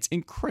mouth, and it's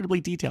incredibly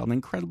detailed and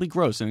incredibly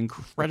gross and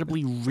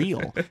incredibly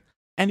real.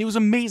 And it was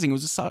amazing. It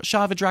was a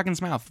shot of a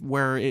dragon's mouth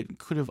where it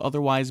could have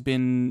otherwise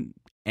been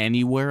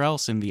anywhere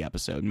else in the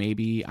episode.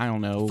 Maybe, I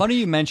don't know. Funny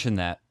you mention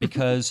that,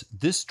 because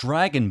this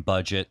dragon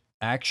budget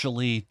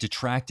actually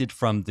detracted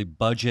from the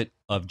budget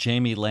of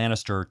Jaime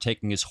Lannister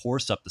taking his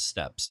horse up the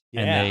steps.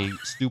 Yeah. And they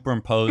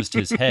superimposed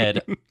his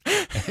head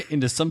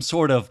into some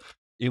sort of,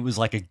 it was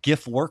like a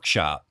GIF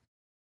workshop.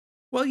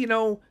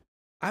 Well,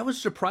 I was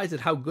surprised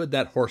at how good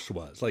that horse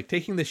was. Like,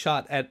 taking the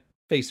shot at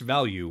face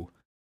value,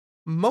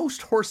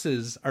 most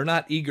horses are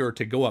not eager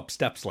to go up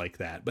steps like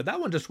that, but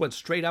that one just went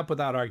straight up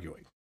without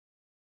arguing.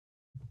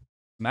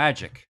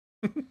 Magic.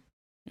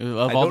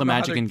 Of all the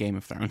magic in Game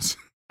of Thrones.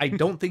 I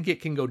don't think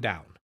it can go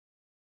down.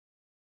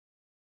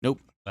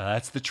 Nope.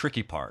 That's the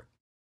tricky part.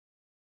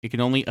 It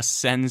can only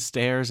ascend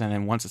stairs, and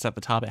then once it's at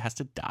the top, it has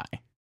to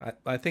die.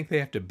 I think they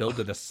have to build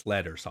it a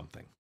sled or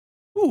something.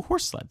 Ooh,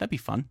 horse sled. That'd be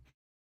fun.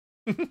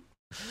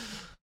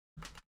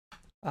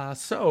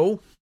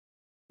 So,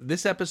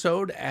 this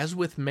episode, as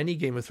with many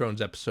Game of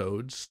Thrones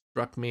episodes,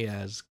 struck me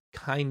as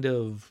kind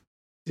of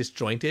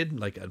disjointed,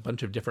 like a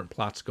bunch of different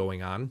plots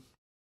going on.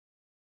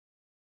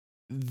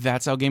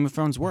 That's how Game of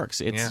Thrones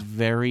works. It's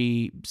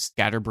very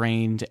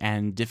scatterbrained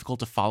and difficult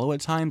to follow at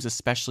times,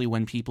 especially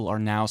when people are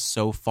now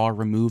so far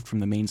removed from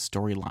the main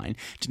storyline.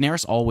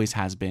 Daenerys always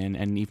has been,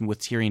 and even with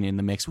Tyrion in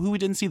the mix, who we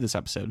didn't see this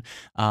episode,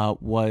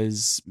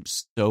 was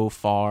so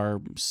far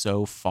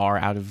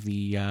out of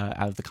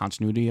the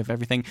continuity of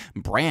everything.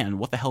 Bran,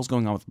 what the hell's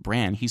going on with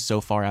Bran? He's so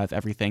far out of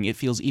everything. It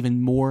feels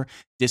even more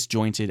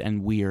disjointed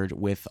and weird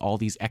with all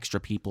these extra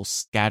people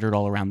scattered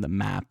all around the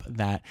map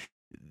that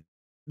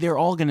they're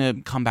all going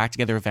to come back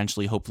together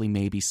eventually, hopefully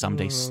maybe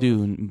someday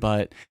soon,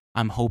 but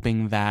I'm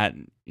hoping that,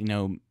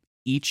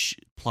 each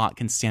plot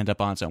can stand up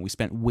on its own. We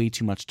spent way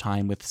too much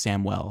time with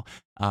Samwell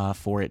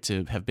for it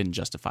to have been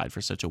justified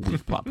for such a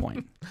weak plot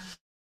point.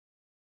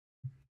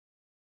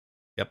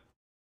 Yep.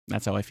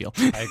 That's how I feel.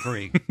 I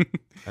agree.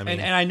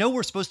 And I know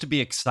we're supposed to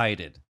be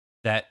excited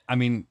that,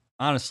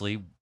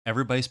 honestly,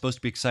 everybody's supposed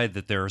to be excited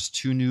that there's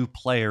two new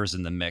players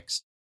in the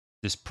mix,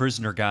 this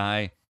prisoner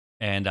guy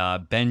and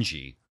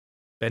Benjen.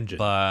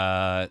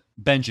 But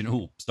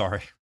Benjen,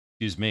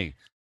 excuse me.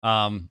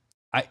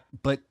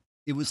 But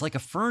it was like a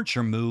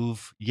furniture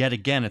move yet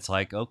again. It's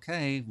like,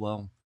 okay,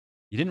 well,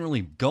 you didn't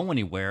really go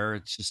anywhere.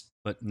 It's just,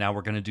 but now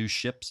we're gonna do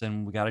ships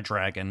and we got a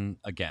dragon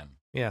again.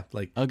 Yeah,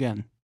 like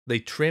again. They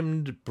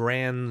trimmed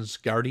Bran's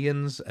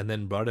guardians and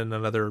then brought in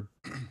another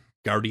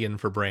guardian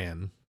for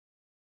Bran.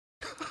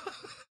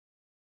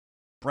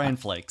 Bran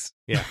flakes.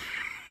 Yeah.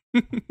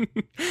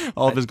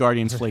 All of his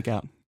guardians flake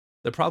out.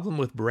 The problem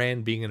with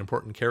Bran being an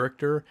important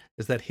character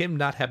is that him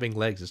not having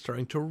legs is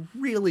starting to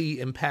really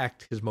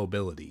impact his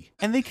mobility.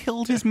 And they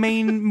killed his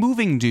main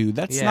moving dude.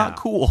 That's not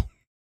cool.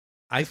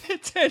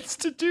 It tends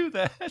to do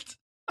that.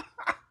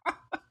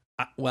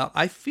 Well,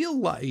 I feel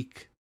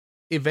like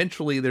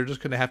eventually they're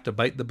just going to have to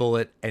bite the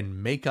bullet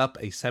and make up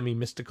a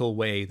semi-mystical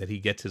way that he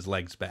gets his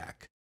legs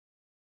back.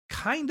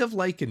 Kind of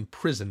like in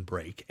Prison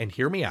Break, and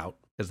hear me out,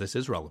 because this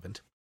is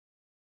relevant.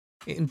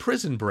 In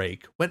Prison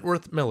Break,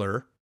 Wentworth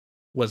Miller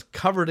was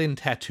covered in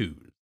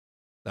tattoos.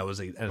 That was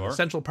an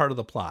essential part of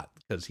the plot,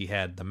 because he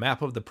had the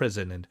map of the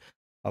prison and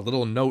a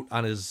little note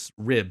on his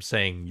rib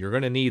saying, you're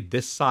going to need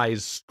this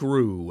size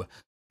screw,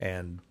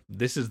 and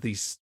this is the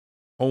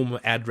home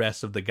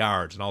address of the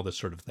guards, and all this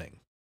sort of thing.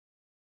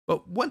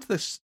 But once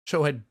this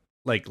show had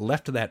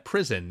left that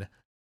prison,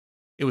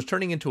 it was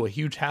turning into a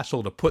huge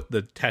hassle to put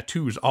the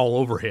tattoos all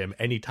over him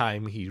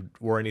anytime he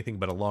wore anything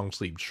but a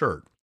long-sleeved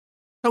shirt.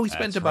 So he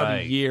spent about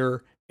a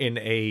year in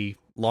a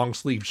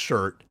long-sleeved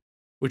shirt,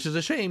 which is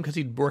a shame because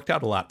he'd worked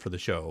out a lot for the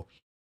show.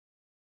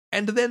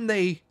 And then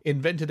they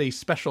invented a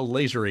special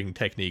lasering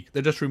technique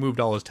that just removed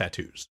all his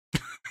tattoos.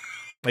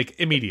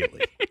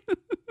 Immediately.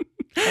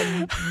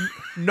 And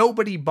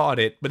nobody bought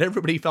it, but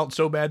everybody felt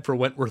so bad for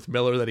Wentworth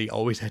Miller that he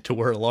always had to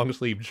wear a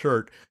long-sleeved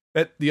shirt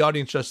that the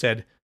audience just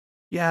said,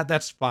 yeah,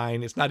 that's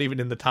fine. It's not even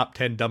in the top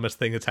 10 dumbest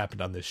thing that's happened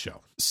on this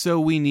show. So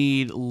we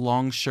need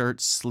long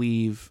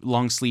sleeve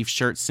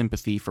shirt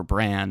sympathy for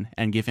Bran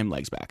and give him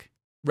legs back.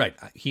 Right.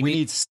 We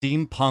need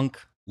steampunk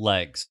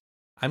legs.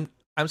 I'm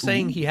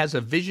saying he has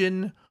a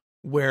vision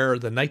where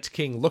the Night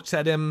King looks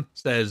at him,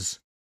 says,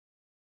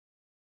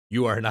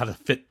 you are not a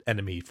fit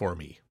enemy for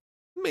me.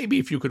 Maybe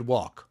if you could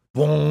walk.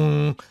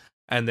 Boom.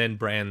 And then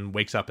Bran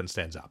wakes up and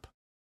stands up.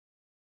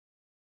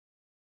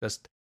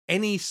 Just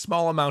any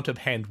small amount of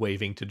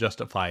hand-waving to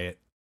justify it,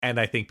 and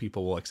I think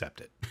people will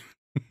accept it.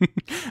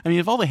 I mean,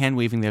 of all the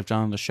hand-waving they've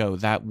done on the show,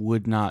 that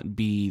would not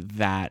be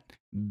that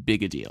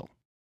big a deal.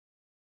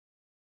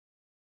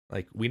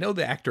 We know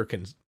the actor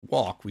can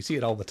walk. We see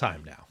it all the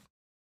time now.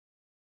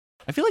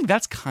 I feel like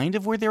that's kind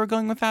of where they were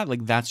going with that.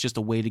 That's just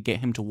a way to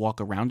get him to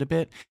walk around a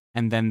bit,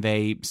 and then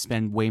they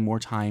spend way more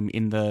time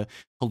in the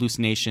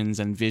hallucinations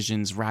and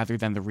visions rather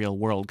than the real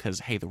world, because,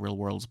 hey, the real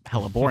world's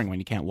hella boring when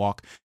you can't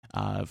walk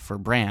for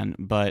Bran.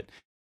 But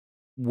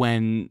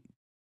when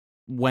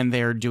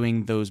they're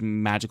doing those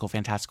magical,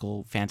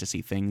 fantastical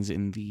fantasy things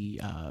in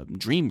the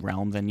dream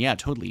realm, then yeah,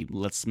 totally,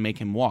 let's make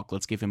him walk.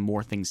 Let's give him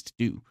more things to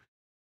do.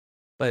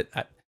 But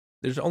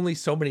there's only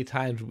so many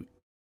times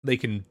they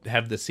can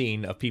have the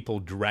scene of people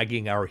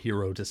dragging our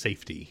hero to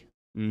safety.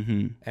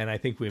 Mm-hmm. And I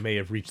think we may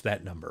have reached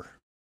that number.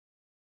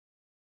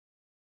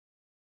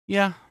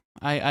 Yeah,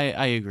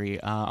 I agree.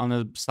 On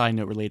a side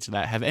note related to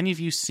that, have any of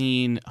you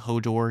seen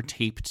Hodor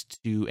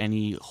taped to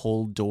any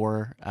hold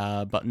door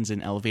buttons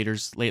in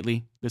elevators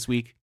lately this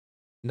week?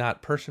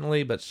 Not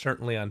personally, but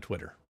certainly on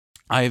Twitter.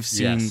 I've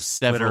seen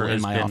several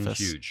in my office.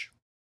 Huge.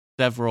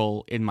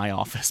 Several in my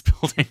office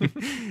building.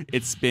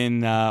 It's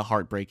been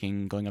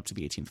heartbreaking going up to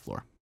the 18th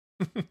floor.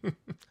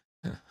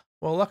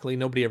 Well, luckily,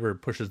 nobody ever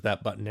pushes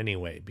that button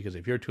anyway, because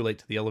if you're too late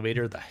to the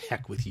elevator, the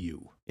heck with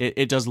you.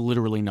 It does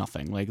literally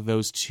nothing.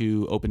 Those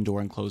two open door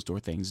and closed door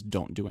things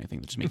don't do anything.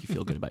 They just make you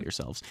feel good about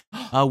yourselves.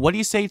 What do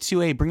you say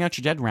to a Bring Out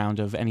Your Dead round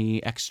of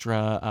any extra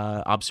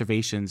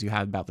observations you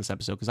had about this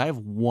episode? Because I have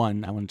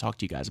one I want to talk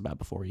to you guys about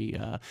before we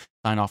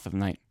sign off for the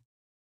night.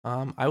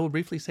 I will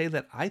briefly say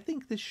that I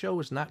think this show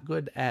is not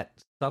good at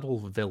subtle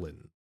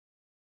villains.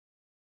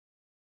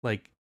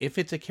 If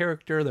it's a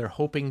character they're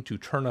hoping to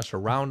turn us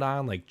around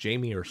on, like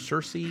Jaime or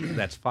Cersei,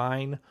 that's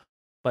fine.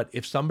 But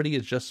if somebody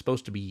is just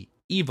supposed to be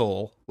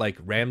evil, like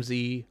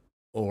Ramsay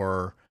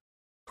or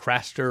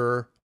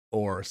Craster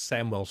or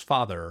Samwell's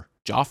father,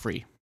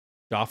 Joffrey,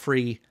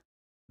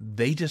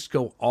 they just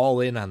go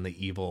all in on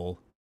the evil.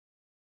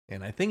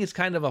 And I think it's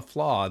kind of a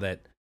flaw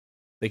that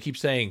they keep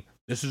saying,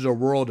 this is a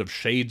world of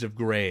shades of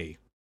gray,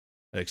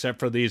 except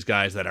for these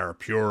guys that are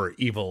pure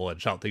evil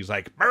and shout things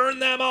like, burn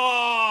them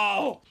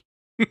all!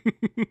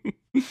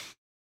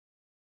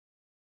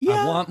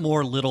 Yeah. I want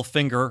more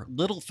Littlefinger.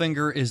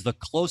 Littlefinger is the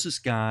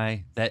closest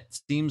guy that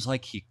seems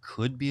like he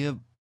could be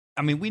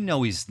we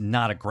know he's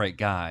not a great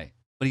guy,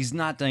 but he's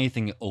not done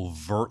anything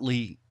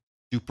overtly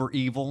super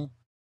evil.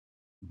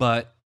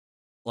 But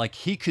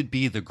he could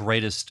be the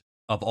greatest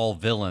of all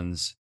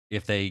villains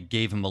if they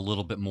gave him a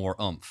little bit more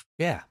oomph.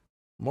 Yeah.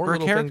 More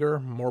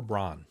Littlefinger, more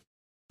Bronn.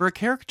 For a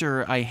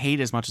character I hate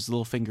as much as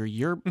Littlefinger,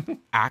 you're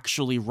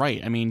actually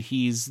right. I mean,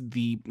 he's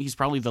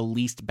probably the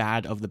least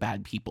bad of the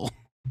bad people.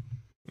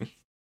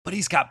 But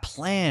he's got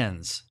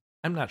plans.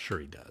 I'm not sure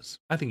he does.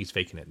 I think he's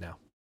faking it now.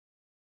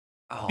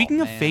 Oh, Speaking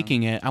of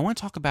faking it, I want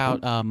to talk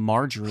about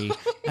Marjorie.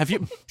 Have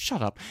you...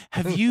 Shut up.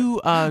 Have you...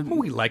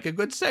 we like a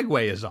good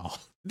segue is all.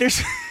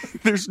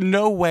 There's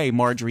no way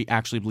Marjorie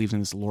actually believes in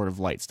this Lord of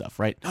Light stuff,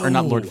 right? Or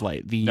not Lord of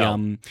Light.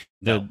 The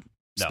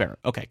Sparrow.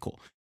 Okay, cool.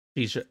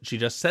 She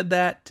just said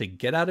that to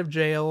get out of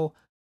jail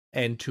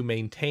and to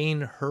maintain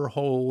her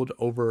hold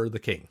over the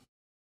king.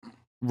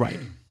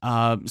 Right.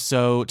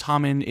 So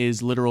Tommen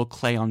is literal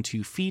clay on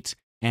 2 feet,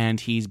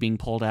 and he's being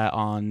pulled at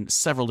on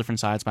several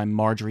different sides by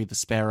Marjorie the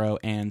Sparrow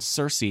and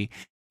Cersei.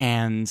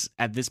 And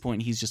at this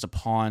point, he's just a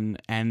pawn.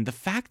 And the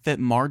fact that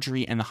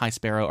Marjorie and the High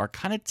Sparrow are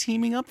kind of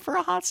teaming up for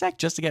a hot sec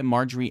just to get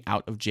Marjorie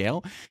out of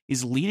jail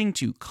is leading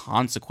to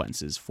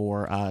consequences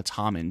for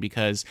Tommen,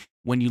 because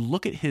when you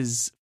look at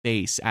his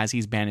face as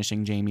he's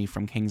banishing Jaime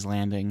from King's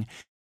Landing,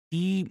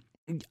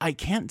 I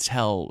can't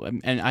tell,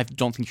 and I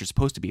don't think you're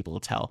supposed to be able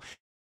to tell,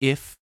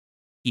 if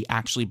he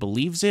actually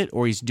believes it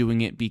or he's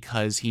doing it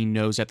because he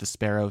knows that the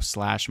Sparrow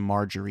 /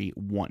 Marjorie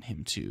want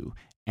him to.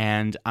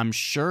 And I'm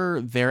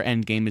sure their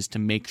end game is to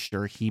make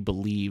sure he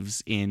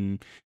believes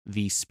in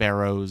the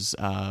Sparrow's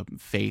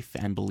faith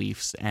and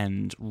beliefs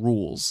and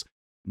rules.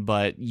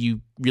 But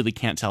you really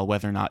can't tell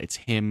whether or not it's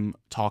him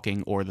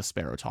talking or the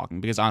Sparrow talking,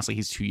 because honestly,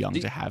 he's too young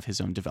to have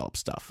his own developed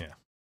stuff. Yeah.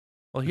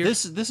 Well,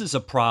 this is a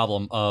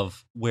problem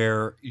of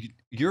where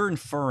you're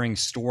inferring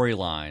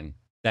storyline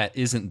that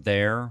isn't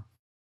there,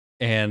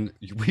 and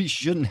we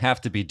shouldn't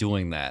have to be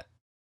doing that.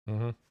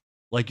 Mm-hmm.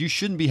 Like, you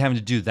shouldn't be having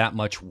to do that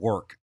much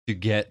work to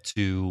get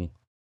to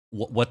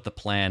what the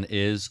plan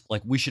is.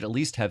 Like, we should at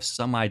least have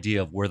some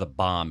idea of where the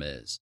bomb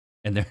is,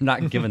 and they're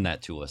not giving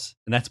that to us,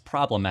 and that's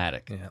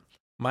problematic. Yeah.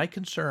 My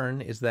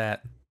concern is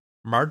that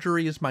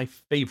Marjorie is my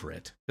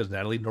favorite because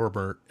Natalie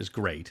Norbert is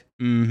great.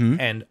 Mm-hmm.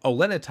 And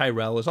Olenna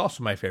Tyrell is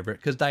also my favorite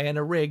because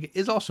Diana Rigg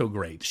is also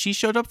great. She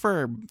showed up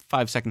for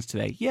 5 seconds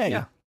today. Yay.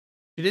 Yeah.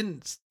 She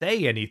didn't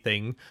say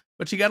anything,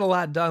 but she got a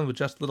lot done with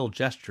just little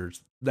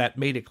gestures that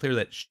made it clear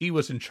that she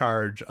was in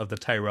charge of the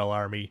Tyrell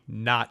army,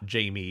 not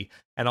Jaime,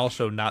 and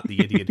also not the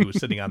idiot who was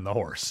sitting on the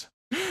horse.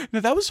 No,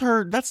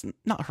 that's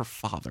not her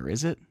father,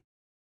 is it?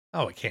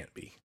 Oh, it can't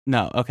be.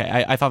 No,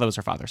 okay. I thought that was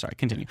her father. Sorry,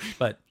 continue.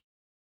 But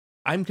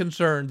I'm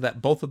concerned that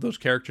both of those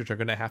characters are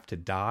going to have to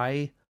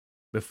die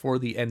before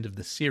the end of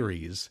the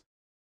series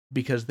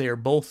because they are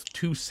both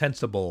too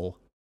sensible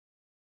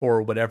for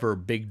whatever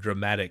big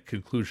dramatic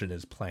conclusion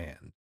is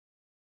planned.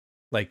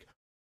 Like,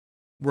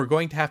 we're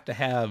going to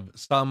have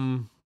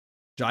some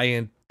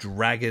giant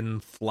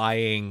dragon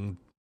flying,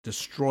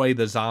 destroy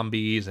the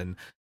zombies, and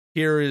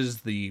here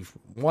is the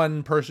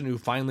one person who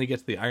finally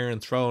gets the Iron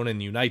Throne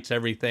and unites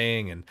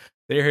everything, and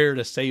they're here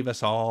to save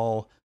us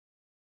all.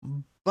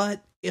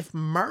 But if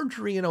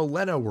Marjorie and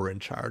Olenna were in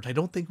charge, I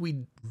don't think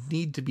we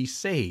need to be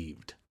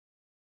saved.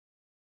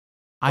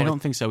 I don't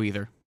think so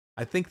either.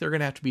 I think they're going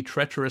to have to be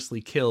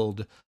treacherously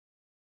killed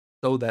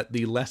so that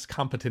the less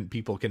competent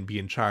people can be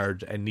in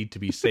charge and need to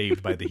be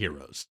saved by the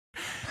heroes.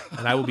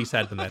 And I will be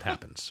sad when that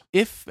happens.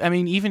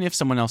 Even if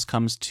someone else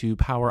comes to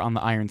power on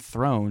the Iron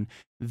Throne,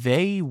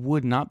 they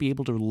would not be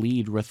able to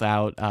lead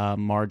without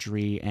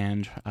Marjorie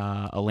and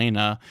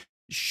Olenna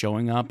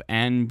showing up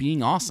and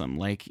being awesome.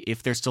 Like,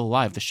 if they're still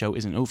alive, the show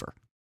isn't over.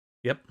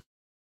 Yep.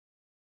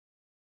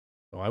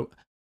 So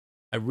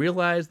I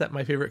realize that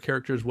my favorite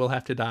characters will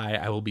have to die.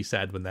 I will be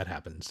sad when that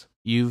happens.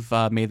 You've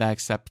made that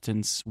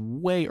acceptance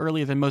way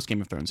earlier than most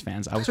Game of Thrones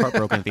fans. I was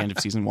heartbroken at the end of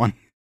season 1.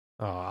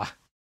 Aw.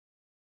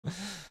 All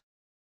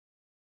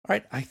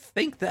right, I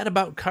think that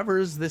about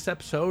covers this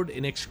episode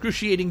in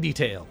excruciating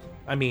detail.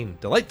 I mean,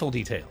 delightful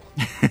detail.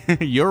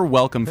 You're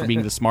welcome for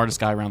being the smartest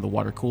guy around the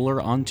water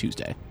cooler on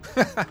Tuesday.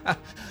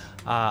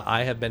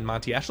 I have been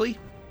Monty Ashley.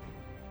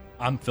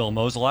 I'm Phil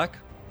Moselak.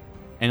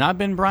 And I've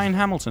been Brian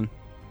Hamilton.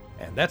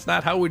 And that's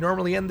not how we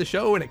normally end the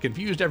show, and it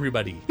confused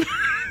everybody.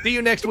 See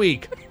you next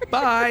week.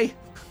 Bye.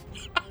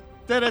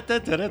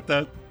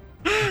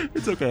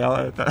 It's okay, I'll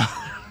edit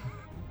that.